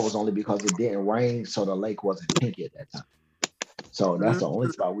 and that was only because it didn't rain, so the lake wasn't pink at that time. So that's the only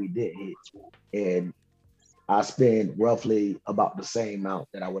spot we did hit, and I spent roughly about the same amount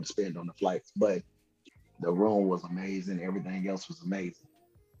that I would spend on the flights, but the room was amazing. Everything else was amazing.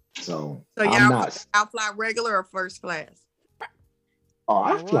 So y'all fly regular or first class? Oh,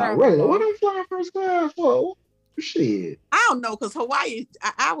 I fly regular. What am I flying first class for? Shit. I don't know, because Hawaii,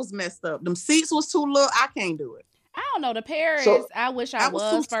 I was messed up. Them seats was too little. I can't do it. I don't know. The Paris, I wish I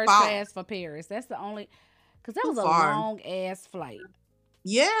was first class for Paris. That's the only, because that was a long ass flight.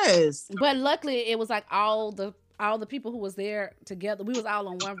 Yes. But luckily it was like all the people who was there together. We was all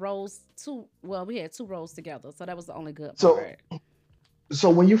on one rows. We had two rows together. So that was the only good part. So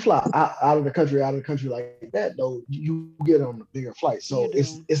when you fly out of the country like that, though, you get on a bigger flight. So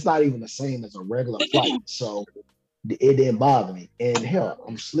it's not even the same as a regular flight. So it didn't bother me. And hell,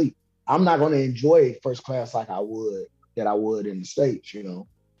 I'm asleep. I'm not going to enjoy first class like I would in the States, you know.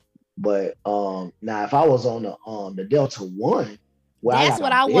 But now if I was on the Delta One, that's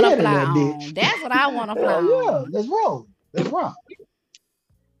what I want to fly on. That's what I want to fly on. Yeah, let's roll.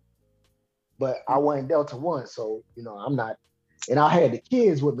 But I wasn't Delta One, so you know I'm not. And I had the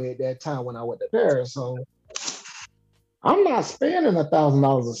kids with me at that time when I went to Paris, so I'm not spending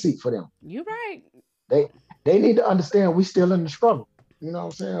 $1,000 a seat for them. You're right. They need to understand we still in the struggle. You know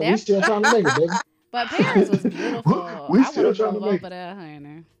what I'm saying? We still trying to make it, baby. But Paris was beautiful. We still trying to make it.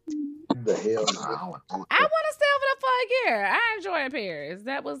 Honey. The hell no, I want to stay over there for a year. I enjoyed Paris.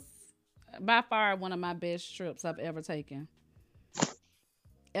 That was by far one of my best trips I've ever taken.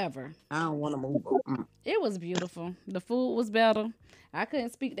 Ever. I don't want to move. It was beautiful. The food was better. I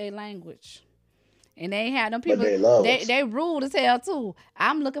couldn't speak their language. And they ain't had them people. They rude as hell too.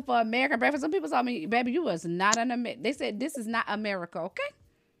 I'm looking for American breakfast. Some people told me, baby, you was not an American. They said, this is not America, okay?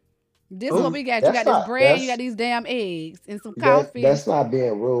 This is what we got. You got this bread, you got these damn eggs and some coffee. That's not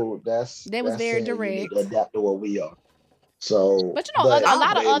being rude. They was very direct. You need to adapt to what we are. So, but you know, a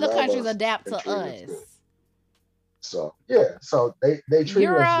lot of other countries adapt to us. So yeah, so they treat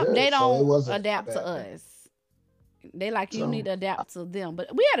Europe, us good, they don't adapt to us. They like you need to adapt to them.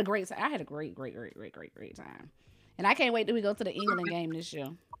 But we had a great time. I had a great time. And I can't wait till we go to the England game this year.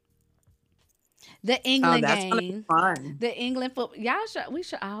 The England game. Fun. The England football. We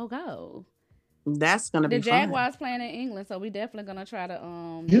should all go. That's gonna be fun. The Jaguars playing in England, so we definitely gonna try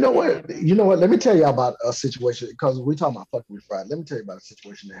to You know what? Let me tell you about a situation, because we talking about fucking with Friday. Let me tell you about a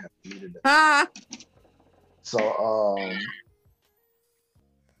situation that happened to me today. So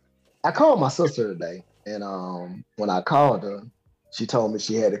I called my sister today. And when I called her, she told me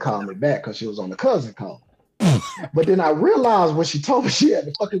she had to call me back because she was on the cousin call. But then I realized when she told me she had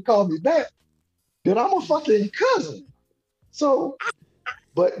to fucking call me back, that I'm a fucking cousin. So,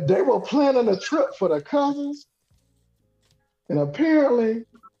 but they were planning a trip for the cousins. And apparently,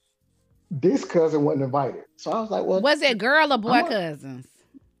 this cousin wasn't invited. So I was like, well. Was it girl or boy cousins?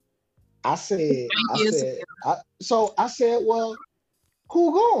 I said, well,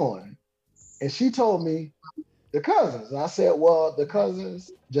 who going? And she told me the cousins. And I said, well, the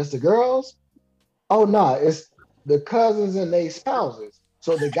cousins, just the girls? Oh, no, it's the cousins and their spouses.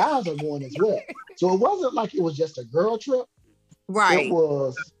 So the guys are going as well. So it wasn't like it was just a girl trip. Right. It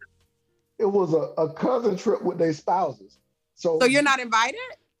was a cousin trip with their spouses. So you're not invited?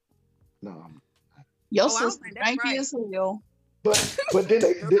 No. Your sister, thank you as hell. But then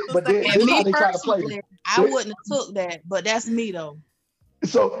they try to play. I wouldn't have took that, but that's me though.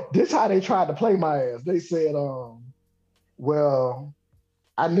 So this how they tried to play my ass. They said, well,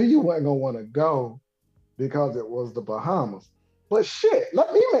 I knew you weren't gonna want to go because it was the Bahamas. But shit,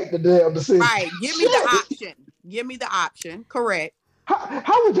 let me make the damn decision. Right, give me the option. Give me the option. Correct.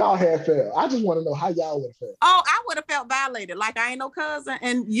 How would y'all have felt? I just want to know how y'all would have felt. Oh, I would have felt violated. Like I ain't no cousin,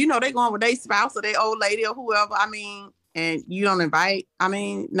 and they going with their spouse or their old lady or whoever. I mean, and you don't invite. I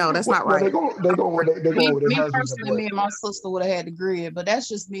mean, no, that's not right. They're going with their husbands. Personally, me and my sister would have had the grid, but that's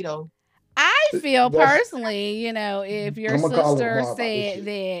just me though. I feel personally, if your sister said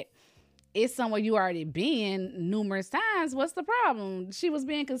that it's somewhere you already been numerous times, what's the problem? She was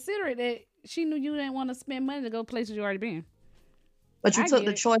being considerate that she knew you didn't want to spend money to go places you already been. But you took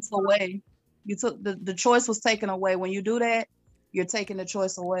the choice away. You took the choice was taken away. When you do that, you're taking the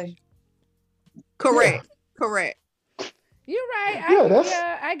choice away. Correct. Yeah. Correct. You're right.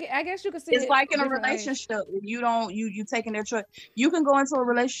 I guess you could see it's like in a relationship. You taking their choice. You can go into a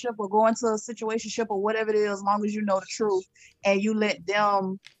relationship or go into a situationship or whatever it is, as long as you know the truth and you let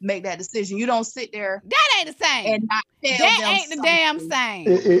them make that decision. You don't sit there. That ain't the same. And not tell that them ain't the damn same.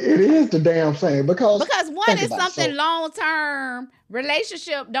 It is the damn same because one is something long term.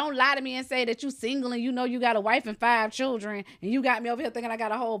 Relationship, don't lie to me and say that you single and you got a wife and 5 children and you got me over here thinking I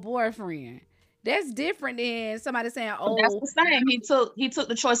got a whole boyfriend. That's different than somebody saying, "Oh, that's the same." He took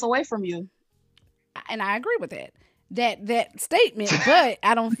the choice away from you, and I agree with that statement. But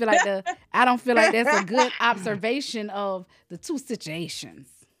I don't feel like that's a good observation of the two situations.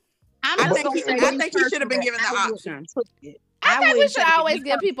 I think you should have been given the option. I think we should always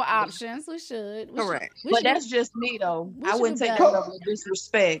give people options. We should. Correct. But that's just me though. I wouldn't take that level of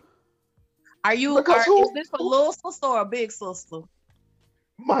disrespect. Is this a little sister or a big sister?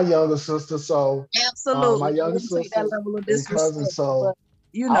 My younger sister, so absolutely, my younger sister that level of disrespect, cousin, so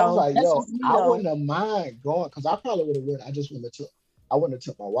I was like, I wouldn't have mind going because I probably would have went. I wouldn't have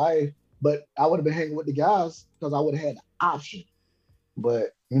took my wife, but I would have been hanging with the guys because I would have had the option.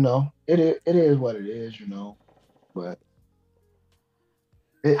 But it is what it is, But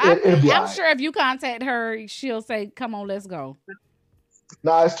I'm sure if you contact her, she'll say, "Come on, let's go."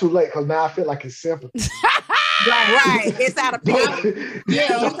 No, it's too late because now I feel like it's sympathy. Right. It's out of pity.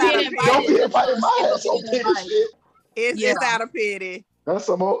 Don't be invited my ass on pity shit. It's out of pity. That's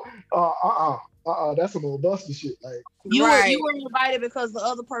some old that's some old busted shit. Like you were invited because the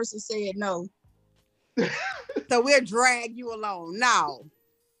other person said no. So we'll drag you along. No.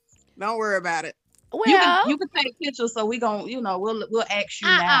 Don't worry about it. Well, you can take pictures, so we gon' we'll ask you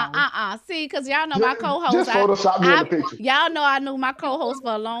now. See, because y'all know my co-host. Just Photoshop me in the picture. Y'all know I knew my co-host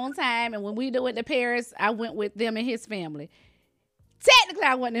for a long time, and when we went to Paris, I went with them and his family. Technically,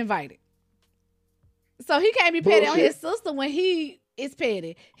 I wasn't invited. So he can't be petty on his sister when he is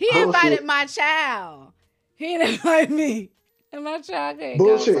petty. He invited my child. He didn't invite me. And my child can't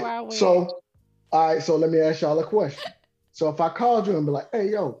go, so I went. So, all right, so let me ask y'all a question. So if I called you and be like, hey,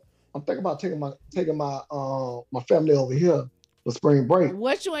 yo, I'm thinking about taking my family over here for spring break.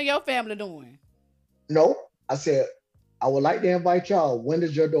 What you and your family doing? No, I said, I would like to invite y'all. When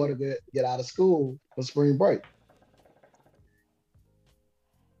does your daughter get out of school for spring break?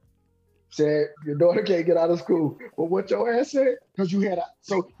 Said your daughter can't get out of school. Well, what your ass said? Because you had an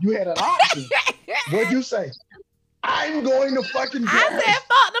option. What'd you say? I'm going to fucking. I said,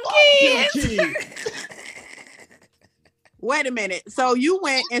 fuck them kids. Wait a minute. So you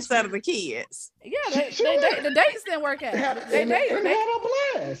went instead of the kids? Yeah, the dates didn't work out. They had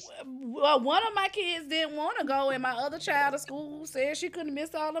a blast. Well, one of my kids didn't want to go, and my other child at school said she couldn't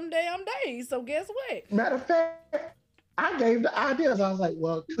miss all them damn days. So guess what? Matter of fact, I gave the ideas. I was like,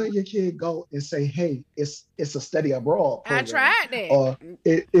 well, could your kid go and say, hey, it's a study abroad program. I tried that. Or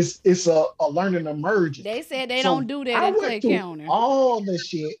it's a learning emergence. They said they don't do that in Clay County. All the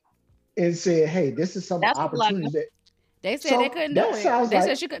shit and said, hey, this is some opportunity that. They said they couldn't do it. They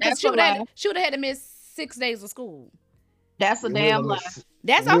said she could. She would have had to miss 6 days of school. That's a damn lie.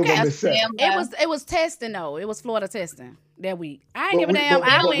 That's okay. It was testing though. It was Florida testing that week. I ain't give a damn.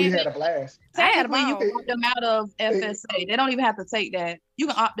 We had a blast. I had a ball. You can opt them out of FSA. They don't even have to take that. You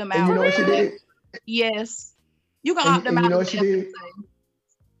can opt them out. And you know what she did? Yes. You can opt them out. You know what she did?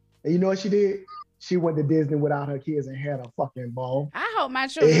 And you know what she did? She went to Disney without her kids and had a fucking ball. I hope my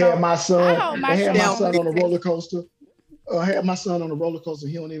children. They had my son. On a roller coaster. I had my son on a roller coaster.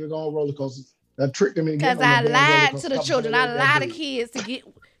 He don't even go on roller coasters. I tricked him into because I lied to the children. I lied to kids to get.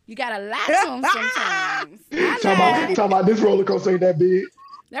 You gotta lie to them sometimes. Talking about this roller coaster ain't that big.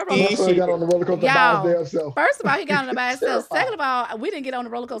 That roller coaster got on the roller coaster by himself. First of all, he got on it by himself. Second of all, we didn't get on the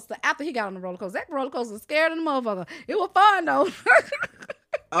roller coaster after he got on the roller coaster. That roller coaster was scared of the motherfucker. It was fun though.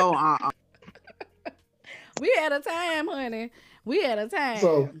 We had a time, honey. We had a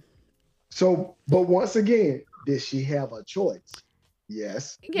time. So, but once again, did she have a choice?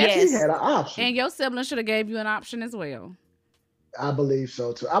 Yes. She had an option. And your sibling should have gave you an option as well. I believe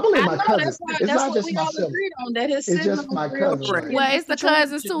so too. I believe my cousin. It's not just my sibling. It's just my cousin. Well, it's the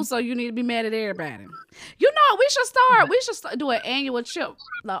cousins too, so you need to be mad at everybody. You know, we should start do an annual trip,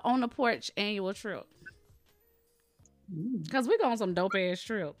 like on the porch annual trip. Because we go on some dope ass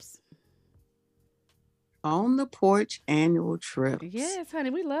trips. On the porch annual trip. Yes, honey.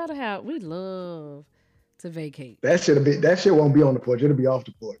 We love to vacate. That shit won't be on the porch. It'll be off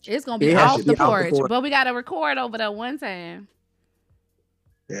the porch. It's gonna be off the porch. But we gotta record over there one time.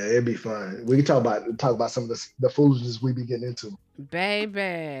 Yeah, it'd be fun. We can talk about some of the foolishness we be getting into.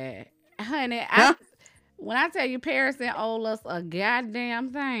 Baby. Honey, when I tell you Paris didn't owe us a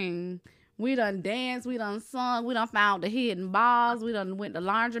goddamn thing. We done danced, we done sung, we done found the hidden bars, we done went to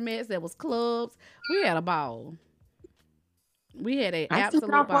laundromats, there was clubs. We had a ball. We had an absolute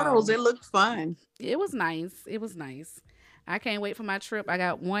ball. It looked fun. It was nice. I can't wait for my trip. I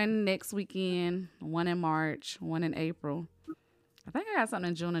got one next weekend, one in March, one in April. I think I got something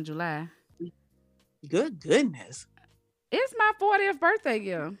in June and July. Good goodness. It's my 40th birthday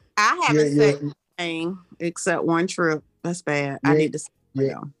year. I haven't said anything except one trip. That's bad. I need to say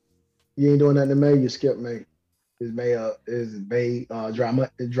You ain't doing nothing in May. You skipped May. Is May dry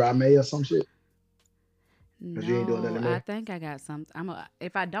May or some shit? No, you ain't doing nothing in May. I think I got something.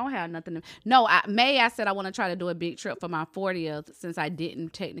 If I don't have nothing. May I said I want to try to do a big trip for my 40th since I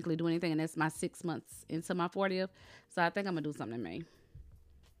didn't technically do anything, and that's my 6 months into my 40th. So I think I'm gonna do something in May.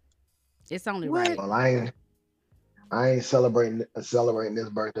 It's only right. Well, I ain't celebrating this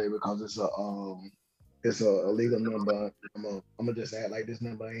birthday because it's a illegal number. I'm gonna just act like this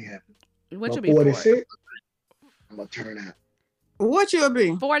number ain't happening. What you be 46? I'm gonna turn out. What you'll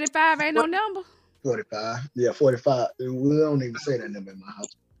be? 45 ain't no number. 45. Yeah, 45. We don't even say that number in my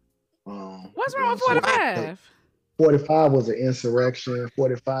house. What's wrong with 45? 45 was an insurrection.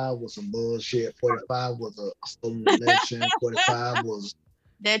 45 was some bullshit. 45 was a stolen election. 45 was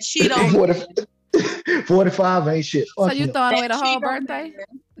that shit on 45 ain't shit. So you throwing away the whole birthday?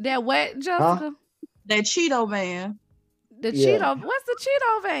 That what, Jessica? Huh? That Cheeto van. Cheeto. What's the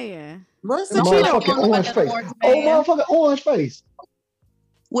Cheeto van? What's the Cheeto van? Orange face. Motherfucking orange face.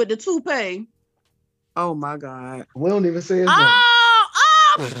 With the toupee. Oh my God. We don't even say his name.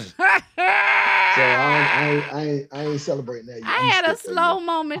 So I ain't celebrating that yet. I had a slow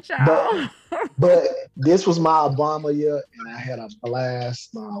moment, y'all. But this was my Obama year, and I had a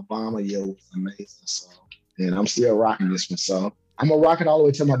blast. My Obama year was amazing. So, and I'm still rocking this one. So I'm gonna rock it all the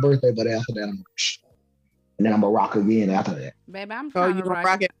way till my birthday. But after that, and then I'm gonna rock again after that. Baby, I'm trying to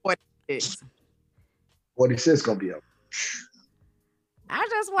rock it. 46. 46 gonna be up. I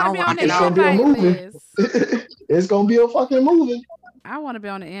just want to be on the invite list. It's gonna be a fucking movie. I want to be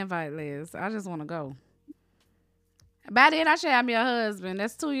on the invite list. I just want to go. By then, I should have me a husband.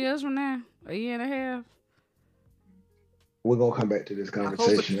 That's 2 years from now. A year and a half. We're gonna come back to this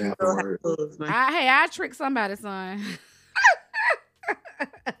conversation afterward. I trick somebody, son.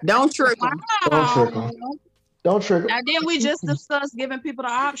 Don't trick them. Don't trick them. Don't trick them. Now, didn't we just discuss giving people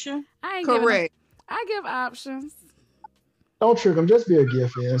the option? Correct. I give options. Don't trick them. Just be a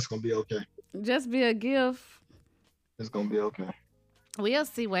gift, and it's gonna be okay. Just be a gift. It's gonna be okay. We'll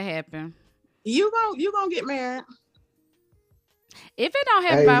see what happens. You gonna get married. If it don't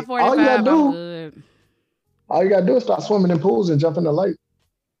happen by 45, I'm good. All you gotta do is start swimming in pools and jump in the lake.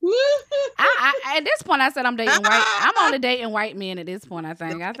 I at this point, I said I'm dating white. I'm only dating white men at this point. I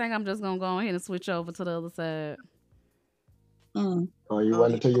think I'm just gonna go ahead and switch over to the other side. Oh, you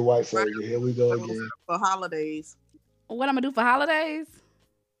wait until your white side. Here we go again. For holidays. What I'm gonna do for holidays?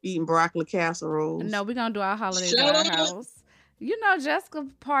 Eating broccoli casseroles. No, we're gonna do our holidays at our house. You know, Jessica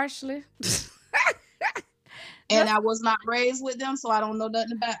partially. And I was not raised with them, so I don't know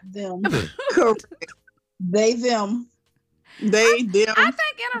nothing about them. Correct. They, them. They, them. I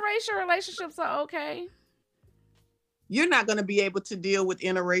think interracial relationships are okay. You're not going to be able to deal with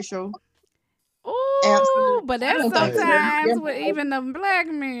interracial. Ooh, absolutely. But that's sometimes with even the black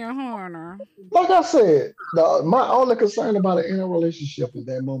men, Horner. Like I said, my only concern about an interrelationship is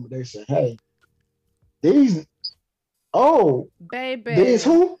that moment they say, hey, these who?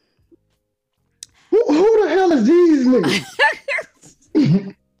 Who the hell is these niggas?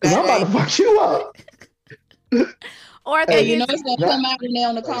 Because I'm about to fuck you up. Or if they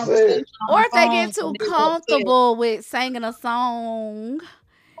get too comfortable with singing a song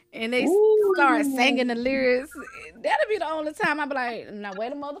and they start singing the lyrics, that'll be the only time I'll be like, now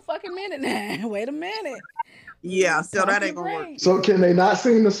wait a motherfucking minute now. Wait a minute. Yeah, so that ain't gonna work. So can they not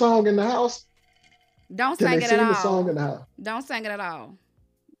sing the song in the house? Don't sing it at all. The song in the house? Don't sing it at all.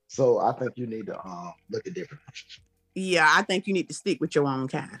 So I think you need to look at different options. Yeah, I think you need to stick with your own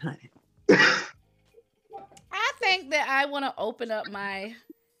kind, honey. I think that I want to open up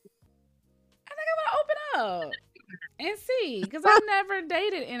and see, because I've never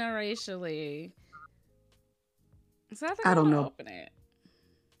dated interracially. So I think I don't know. Open it.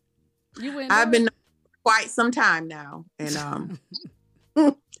 I've been quite some time now, and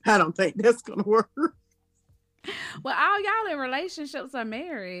I don't think that's gonna work. Well, all y'all in relationships are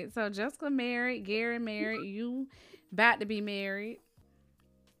married. So Jessica married, Gary married, you about to be married.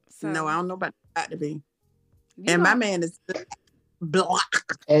 So, no, I don't know about to be. And my man is black.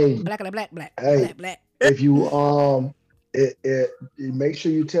 Hey, black. If you make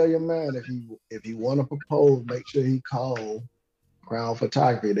sure you tell your man if you want to propose, make sure he call Crown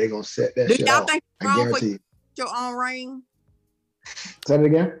Photography. They're gonna set that shit out. Do y'all think I guarantee your own ring? Say it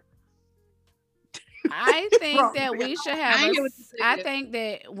again. I think that we should have. I think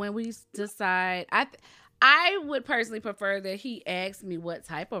that when we decide, I would personally prefer that he asks me what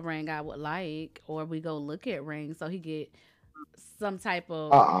type of ring I would like, or we go look at rings so he get some type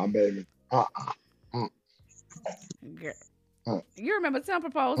of. Baby. Girl. You remember Tim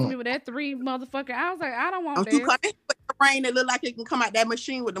proposed to me with that 3 motherfucker? I was like, I don't want this. You put a ring that look like it can come out that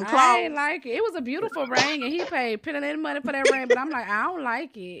machine with them claws. I ain't like it. It was a beautiful ring, and he paid penny money for that ring. But I'm like, I don't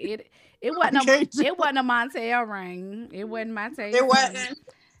like it. It wasn't a Montel ring. It wasn't my taste. It wasn't.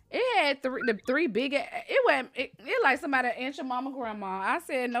 It had the 3 big. It wasn't. It like somebody inch your mama grandma. I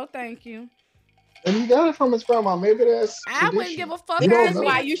said no, thank you. And he got it from his grandma. Maybe that's. I wouldn't give a fuck. That's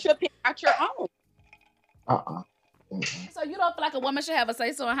why you should pick out your own. So you don't feel like a woman should have a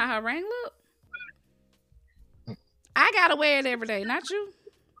say so in how her ring look? I gotta wear it every day, not you.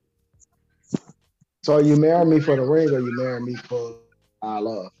 So are you marrying me for the ring, or you marrying me for our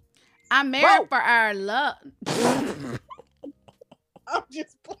love? I'm married for our love. I'm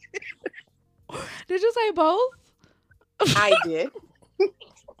just playing. Did you say both? I did.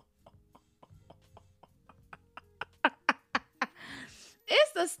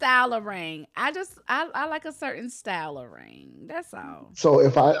 It's the style of ring. I like a certain style of ring. That's all. So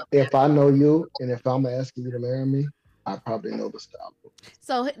if I know you and if I'm asking you to marry me, I probably know the style.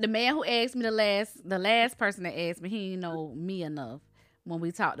 So the man who asked me the last person that asked me, he didn't know me enough when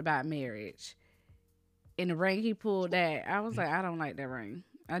we talked about marriage. And the ring he pulled that, I was like, I don't like that ring.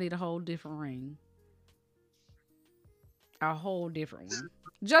 I need a whole different ring. A whole different one.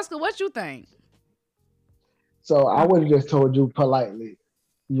 Jessica, what you think? So I would have just told you politely,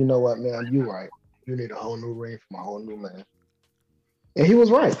 you know what, man, you right. You need a whole new ring for my whole new man. And he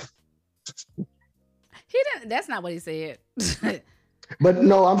was right. He didn't. That's not what he said. But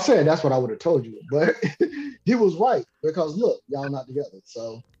no, I'm saying that's what I would have told you. But he was right because look, y'all not together.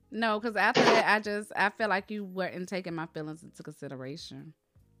 So no, because after that, I felt like you weren't taking my feelings into consideration.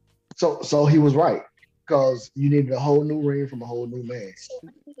 So he was right because you needed a whole new ring from a whole new man.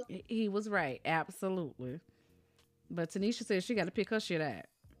 He was right, absolutely. But Tanisha said she got to pick her shit out.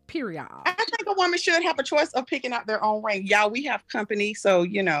 Period. I think a woman should have a choice of picking out their own ring. Y'all, we have company, so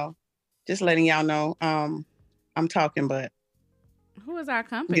just letting y'all know. I'm talking, but who is our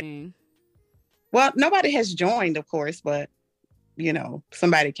company? Well, nobody has joined, of course, but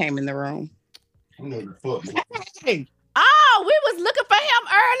somebody came in the room. Hey. Oh, we was looking for him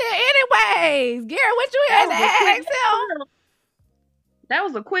earlier anyways. Gary, what you had to ask him? That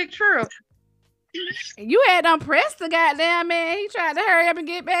was a quick trip. You had done pressed the goddamn man. He tried to hurry up and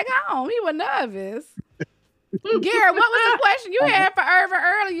get back home. He was nervous. Gary, what was the question you had for Irvin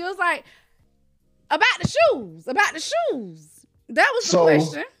earlier? You was like, about the shoes. That was the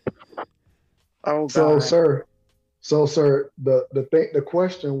question. Oh, God. So, sir, the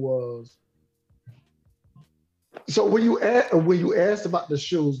question was, so when you asked about the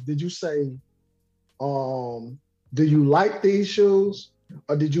shoes, did you say, do you like these shoes?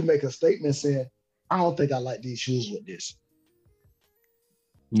 Or did you make a statement saying, I don't think I like these shoes with this?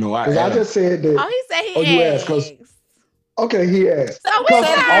 No, I just said that. Oh, he said he you asked. Okay, he asked. So we all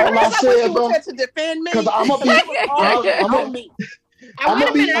I said, bro, to defend me. Because I'm gonna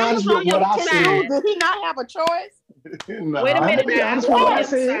be honest with what I said. Did he not have a choice? No, wait a minute now.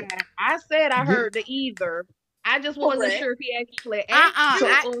 I said I heard the either. I just wasn't sure if he actually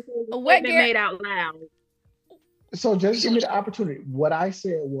what made out loud. So just give me the opportunity. What I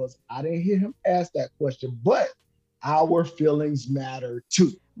said was I didn't hear him ask that question, but our feelings matter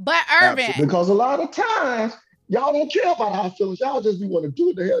too. But Irvin, absolutely. Because a lot of times y'all don't care about our feelings. Y'all just want to do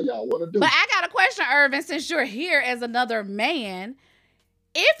what the hell y'all want to do. But I got a question, Irvin, since you're here as another man.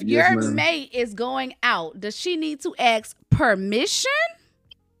 If your mate is going out, does she need to ask permission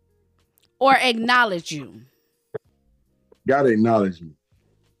or acknowledge you? Gotta acknowledge me.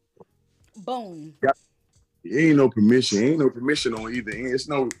 Boom. Ain't no permission. Ain't no permission on either end. It's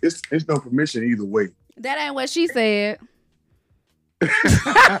no permission either way. That ain't what she said.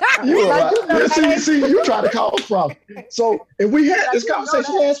 See, you try to call us from. So if we had this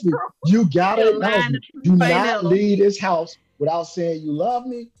conversation last week, you gotta acknowledge me. Do not leave this house without saying you love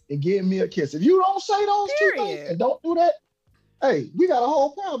me and giving me a kiss. If you don't say those two things and don't do that, hey, we got a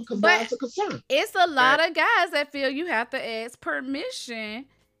whole problem because that's a concern. It's a lot of guys that feel you have to ask permission.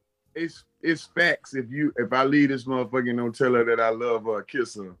 It's facts. If I leave this motherfucker and don't tell her that I love her or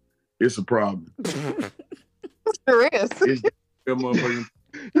kiss her, it's a problem. There is.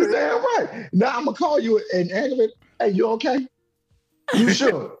 You're damn right. Now I'm gonna call you and aggravate. Hey, you okay? You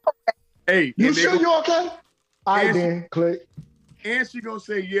sure? Hey, you sure you okay? All right, then click. And she gonna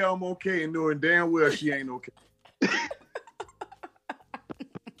say, yeah, I'm okay, and knowing damn well she ain't okay.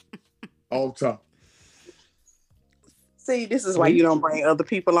 Off top. See, this is why you don't bring other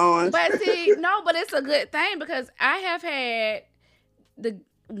people on. But see, but it's a good thing because I have had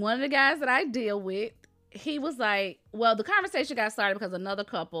one of the guys that I deal with, he was like, well, the conversation got started because another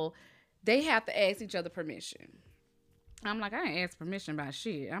couple, they have to ask each other permission. I'm like, I ain't ask permission about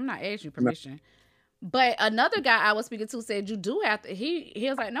shit. I'm not asking you permission. No. But another guy I was speaking to said, you do have to, he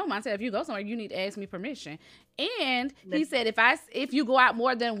was like, no, Montel, if you go somewhere, you need to ask me permission. And he said, if you go out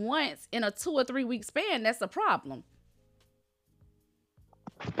more than once in a 2 or 3 week span, that's a problem.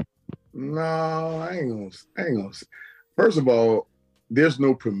 No, I ain't gonna. First of all, there's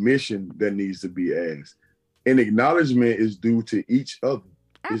no permission that needs to be asked. An acknowledgement is due to each other.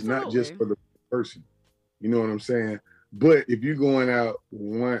 Absolutely. It's not just for the person. You know what I'm saying? But if you're going out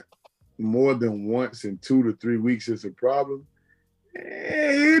more than once in 2 to 3 weeks, it's a problem.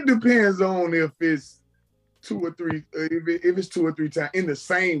 It depends on if it's 2 or 3. If it's 2 or 3 times in the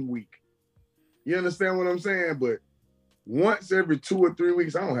same week. You understand what I'm saying? But once every 2 or 3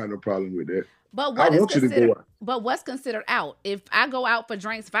 weeks, I don't have no problem with that. But what's considered out? If I go out for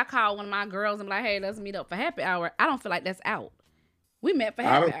drinks, if I call one of my girls and be like, hey, let's meet up for happy hour, I don't feel like that's out. We met for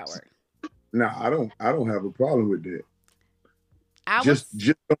happy hour. Nah, I don't have a problem with that.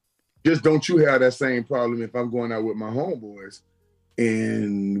 Just don't you have that same problem if I'm going out with my homeboys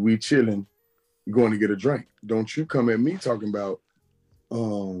and we chilling, going to get a drink. Don't you come at me talking about,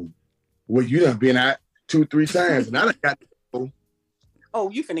 well, you done been out 2-3 times and I done got to go. Oh,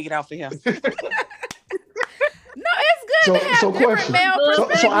 you finna get out for him. No, it's good to have different male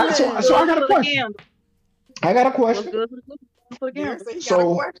perspectives. So I got a question.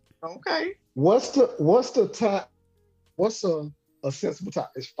 So okay. What's a sensible time?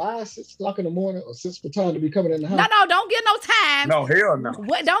 Is 5, 6 o'clock in the morning a sensible time to be coming in the house? No, don't get no times. No, hell no.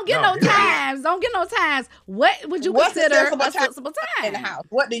 What? Don't get no times. Don't get no times. What would you consider a sensible time in the house?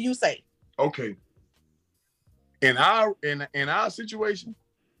 What do you say? Okay. In our situation,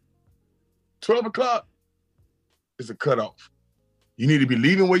 12 o'clock is a cutoff. You need to be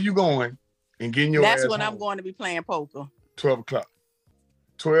leaving where you're going and getting your ass That's when home. I'm going to be playing poker. 12 o'clock.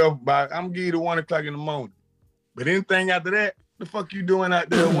 12 by, I'm gonna give you to 1 o'clock in the morning. But anything after that, the fuck you doing out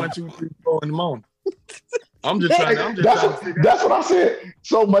there 1, 2, 3, 4 in the morning? I'm just trying to that's what I said.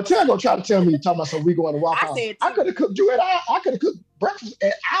 So Mateo gonna try to tell me, talking about so we going to Waffle House. I could have cooked you I could have cooked breakfast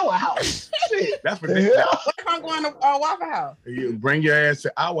at our house. Shit. That's what hell. What if I'm going to Waffle House? You bring your ass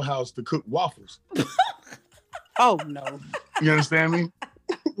to our house to cook waffles. Oh no. You understand me?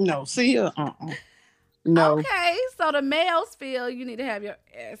 No, see you. No. Okay, so the males feel you need to have your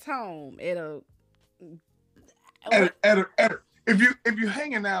ass home. If you're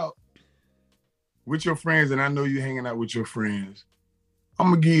hanging out with your friends, and I know you're hanging out with your friends, I'm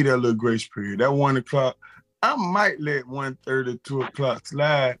gonna give you that little grace period. That 1 o'clock, I might let 1:30, 2 o'clock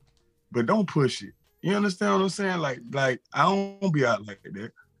slide, but don't push it. You understand what I'm saying? Like I don't be out like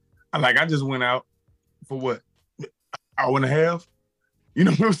that. I just went out for what, hour and a half. You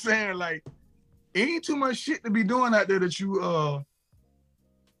know what I'm saying? Like, ain't too much shit to be doing out there that you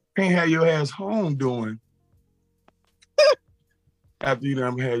can't have your ass home doing. After you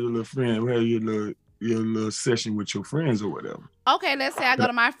done had your little friend, had your little session with your friends or whatever. Okay, let's say I go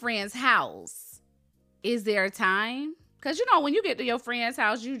to my friend's house. Is there a time? Because you know when you get to your friend's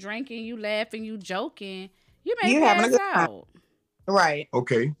house, you drinking, you laughing, you joking, you may pass out. Right.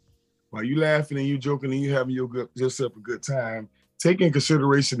 Okay. While you laughing and you joking and you having yourself a good time, take in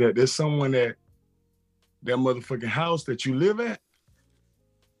consideration that there's someone at that motherfucking house that you live at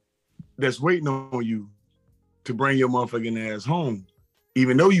that's waiting on you to bring your motherfucking ass home.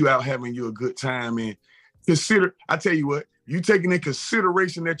 Even though you out having you a good time, and I tell you what, you taking in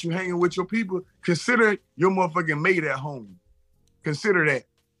consideration that you hanging with your people, consider your motherfucking mate at home. Consider that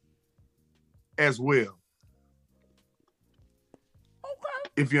as well.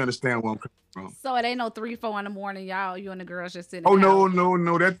 Okay. If you understand where I'm coming from. So it ain't no 3, 4 in the morning, y'all. You and the girls just sitting. Oh no.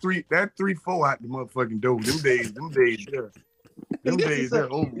 That 3, 4 out the motherfucking door. Them days there. Them days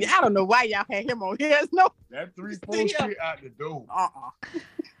are over. Yeah, I don't know why y'all had him on here. No. That 3, 4 shit out the door.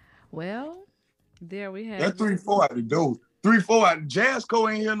 Well, there we have that 3, 4 out the door. 3, 4 out.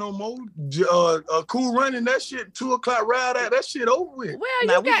 Jazzco ain't here no more. Cool Running, that shit 2 o'clock ride out. That shit over with.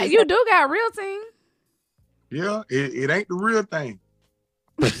 Well, you do got real team. Yeah, it ain't the real thing.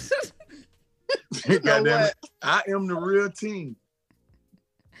 Goddamn it, I am the real team.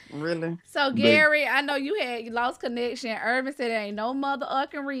 Really? So Gary, I know you lost connection. Irvin said there ain't no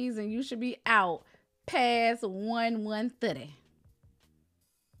motherfucking reason you should be out past 1:30.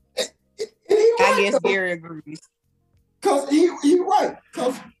 I guess Gary agrees. Cause he right.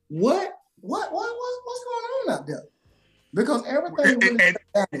 Cause what's going on out there? Because everything really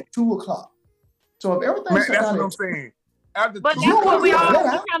down at 2 o'clock. So if everything that's what I'm saying. But that's when we kind of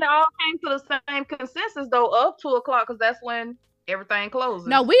all came to the same consensus though of 2 o'clock, because that's when everything closes.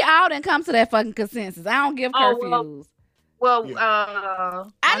 No, we all didn't come to that fucking consensus. I don't give curfews.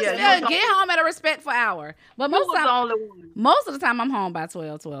 I just feel get home at a respectful hour. But most of the time I'm home by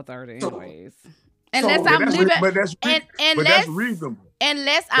 12:30 anyways. Unless I'm leaving, but that's reasonable.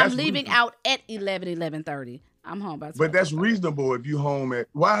 Unless I'm leaving out at 11:30. I'm home by 12. But that's reasonable if you home at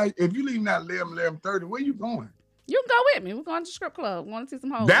if you leaving at 11:30, where you going? You can go with me. We're going to the strip club. We want to see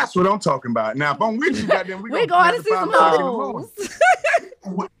some hoes. That's what I'm talking about. Now, if I'm with you, goddamn, we're going to see some hoes.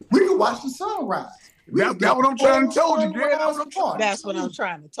 We can watch the sunrise. That's what I'm trying to tell you, Gary. That's what I'm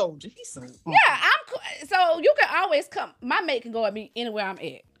trying to tell you. Yeah, so you can always come. My mate can go at me anywhere I'm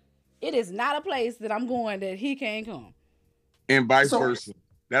at. It is not a place that I'm going that he can't come. And vice versa.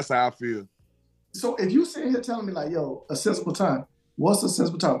 That's how I feel. So if you sitting here telling me like, yo, a sensible time, what's a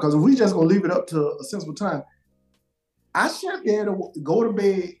sensible time? Because if we just gonna leave it up to a sensible time, I shouldn't be able to go to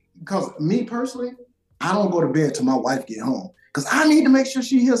bed, because me personally, I don't go to bed till my wife get home. Because I need to make sure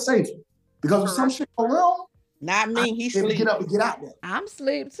she here safely. Because if some shit go wrong, not me, he sleep. Get up and get out there. I'm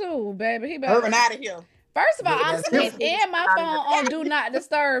sleep too, baby. He better Urban out of here. First of all, I'm asleep and my phone on do not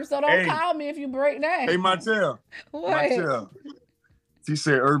disturb, so don't call me if you break down. Hey, Montel. Montel. She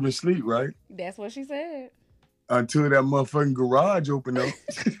said Urban sleep, right? That's what she said. Until that motherfucking garage opened up.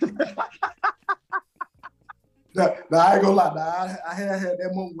 Now, I ain't gonna lie. I had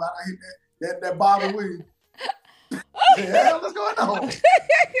that moment where I hit that Bobby Williams. What the hell is going on?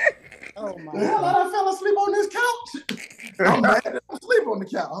 Oh my God. I fell asleep on this couch. I'm mad that I sleep on the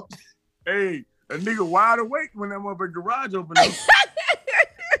couch. Hey, A nigga wide awake when that motherfucking garage open up.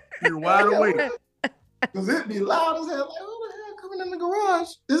 Nigga wide awake. Cause it be loud as hell. Like, who the hell coming in the garage?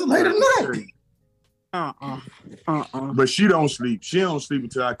 It's late at night. But she don't sleep. She don't sleep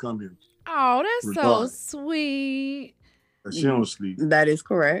until I come here. Oh, that's so sweet. She don't sleep. That is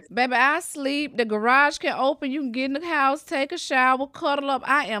correct. Baby, I sleep. The garage can open. You can get in the house, take a shower, cuddle up.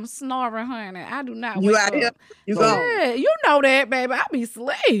 I am snoring, honey. I do not wake up. Here? You go. Yeah, you know that, baby. I be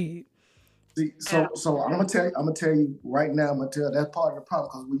asleep. See, so I'm gonna tell you right now. I'm gonna tell that's part of the problem,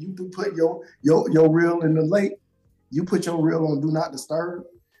 because when you do put your reel in the lake, you put your reel on do not disturb,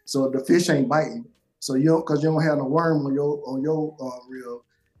 so the fish ain't biting. So you don't have no worm on your reel.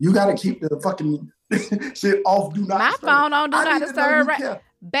 You gotta keep the fucking shit off. Do not. My disturb. phone on do not disturb. Right,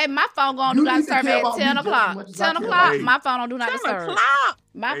 baby. My phone going do not disturb at 10 o'clock. 10 o'clock. My phone on do not disturb.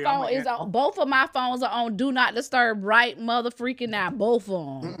 My phone is on. Both of my phones are on do not disturb. Right, mother freaking now. Both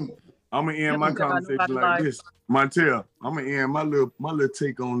of them. I'm gonna end my conversation like this, Montel. I'm gonna end my little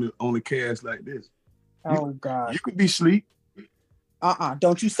take on the cast like this. God! You could be asleep.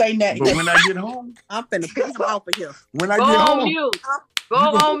 Don't you say that. But when I get home, I'm finna put him off of here. When I get home,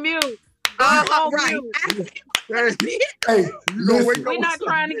 go on mute. Go on mute. Hey, we're not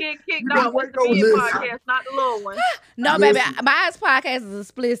trying to get kicked off with the big podcast, not the little one. No, baby, my podcast is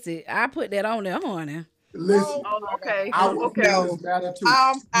explicit. I put that on there, honey. Listen. Okay. Okay. I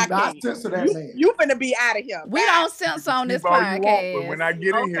can't censor that man. You finna be out of here. We don't censor on this podcast. But when I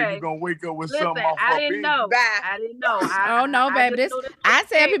get in here, you're gonna wake up with something off I didn't know. Oh no, baby. I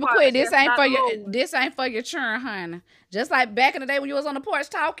tell people quit. This ain't for your churn, honey. Just like back in the day when you was on the porch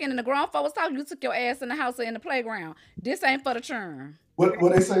talking and the grown folks was talking, you took your ass in the house or in the playground. This ain't for the churn. What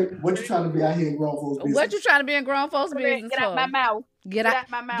they say? What you trying to be out here in grown folks' business? What you trying to be in grown folks' business? Get out my mouth. Get out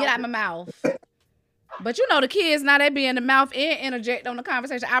my mouth. But you know the kids now, they be in the mouth and interject on the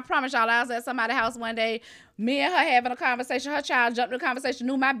conversation. I promise y'all, I was at somebody's house one day, me and her having a conversation. Her child jumped in the conversation,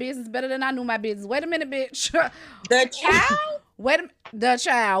 knew my business better than I knew my business. Wait a minute, bitch. The child? The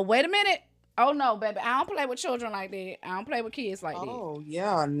child. Wait a minute. Oh no, baby. I don't play with children like that. I don't play with kids like that. Oh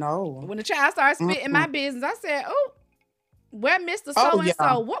yeah, no. When the child started spitting my business, I said, "Oh, where Mr.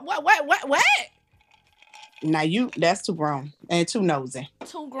 So-and-so? What? Now that's too grown and too nosy.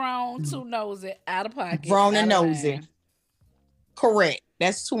 Too grown, too nosy, out of pocket. Grown and nosy. Correct.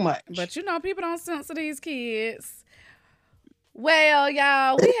 That's too much. But you know, people don't censor these kids. Well,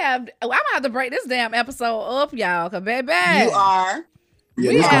 y'all, I'm gonna have to break this damn episode up, y'all, cause baby, you are.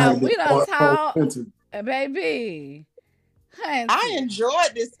 We done talk, baby. Hunty. I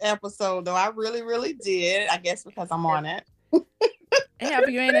enjoyed this episode though. I really, really did. I guess because I'm on it. Hell,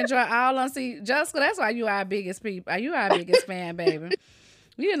 you ain't enjoy all on. See, Jessica, that's why you our biggest people. You our biggest fan, baby.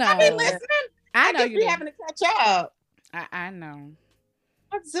 You know. I been listening. I know you having to catch up. I know.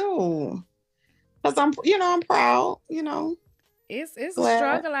 I do. Cause I'm proud. It's a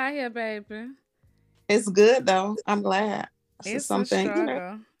struggle out here, baby. It's good though. I'm glad. It's something.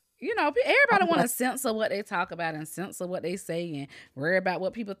 Everybody want to censor what they talk about and censor what they say and worry about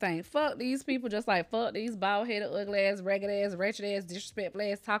what people think. Fuck these people, just like fuck these bald-headed, ugly-ass, ragged-ass, wretched-ass,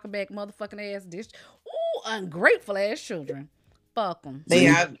 disrespectful-ass, talking-back, motherfucking-ass, ungrateful-ass children. Fuck them. They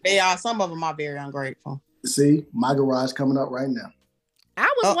are. Some of them are very ungrateful. See, my garage coming up right now.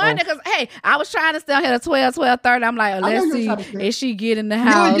 I was wondering because, hey, I was trying to stay here at 12:30. I'm like, let's see if she get in the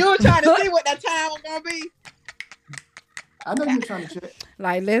house. You were trying to see what that time was going to be. I know you're trying to check.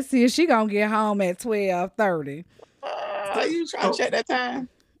 Like, let's see if she gonna get home at 12:30. You trying to check that time?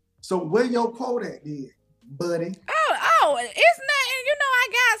 So where your quote at, then, buddy? Oh, it's nothing. I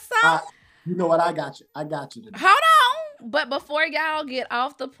got some. You know what? I got you. Today. Hold on. But before y'all get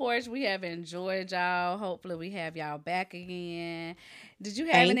off the porch, we have enjoyed y'all. Hopefully, we have y'all back again. Did you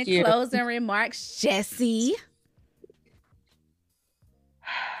have any closing remarks, Jessie?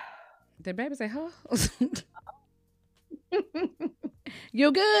 Did baby say, huh?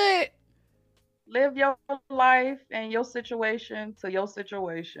 You good? Live your life and your situation to your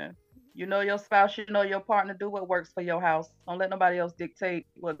situation. You know your spouse, you know your partner, do what works for your house. Don't let nobody else dictate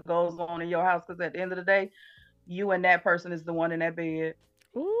what goes on in your house, because at the end of the day, you and that person is the one in that bed.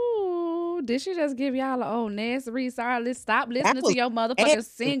 Ooh, did she just give y'all an old nasty? Sorry, let's stop listening to your motherfucking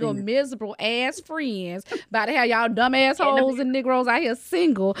single, miserable ass friends about to have y'all dumb assholes and Negroes out here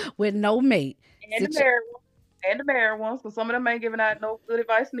single with no mate. And the married ones, because some of them ain't giving out no good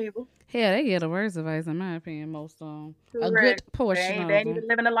advice neither. Hell, they get the worst advice, in my opinion, most of them. A good portion they ain't even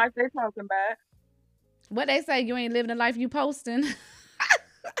living the life they talking about. What they say, you ain't living the life you posting.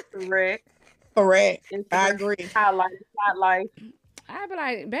 Correct. I agree. Highlight, spotlight. I be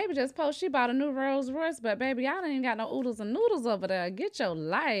like, baby, just post she bought a new Rolls Royce, but baby, y'all ain't got no oodles and noodles over there. Get your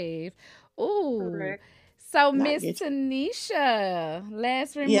life. Ooh. Correct. So, Miss Tanisha,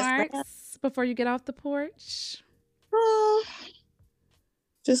 last remarks before you get off the porch?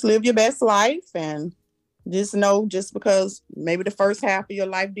 Just live your best life and just know, just because maybe the first half of your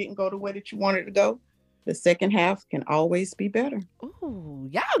life didn't go the way that you wanted to go, the second half can always be better. Ooh,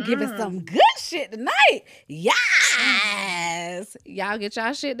 y'all giving some good shit tonight. Yes. Y'all get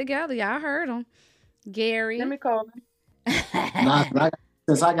y'all shit together. Y'all heard them. Gary. Let me call him.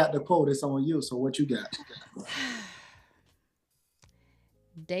 Since I got the quote, it's on you. So what you got?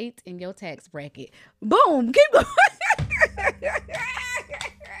 Date in your tax bracket. Boom. Keep going.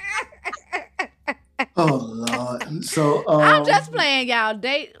 Oh Lord. So I'm just playing, y'all.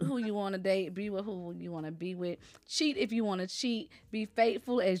 Date who you want to date. Be with who you want to be with. Cheat if you want to cheat. Be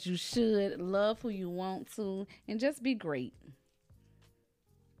faithful as you should. Love who you want to, and just be great.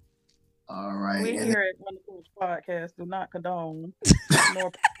 All right. We here at One Porch Podcast do not condone.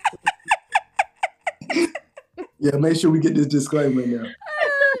 Yeah, make sure we get this disclaimer in there.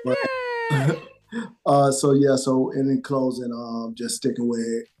 So in closing, just sticking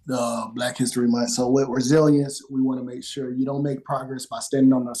with Black History Month. So with resilience, we want to make sure you don't make progress by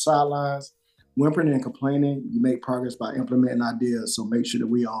standing on the sidelines, whimpering and complaining. You make progress by implementing ideas. So make sure that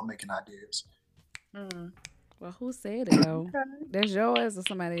we all making ideas. Well, who said it though? That's yours or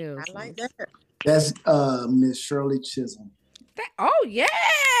somebody else? I like that. That's Miss Shirley Chisholm. Oh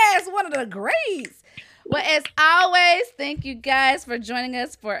yes, one of the greats. Well, as always, thank you guys for joining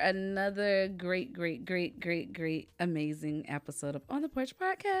us for another great, amazing episode of On the Porch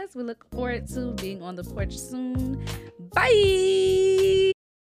Podcast. We look forward to being on the porch soon. Bye.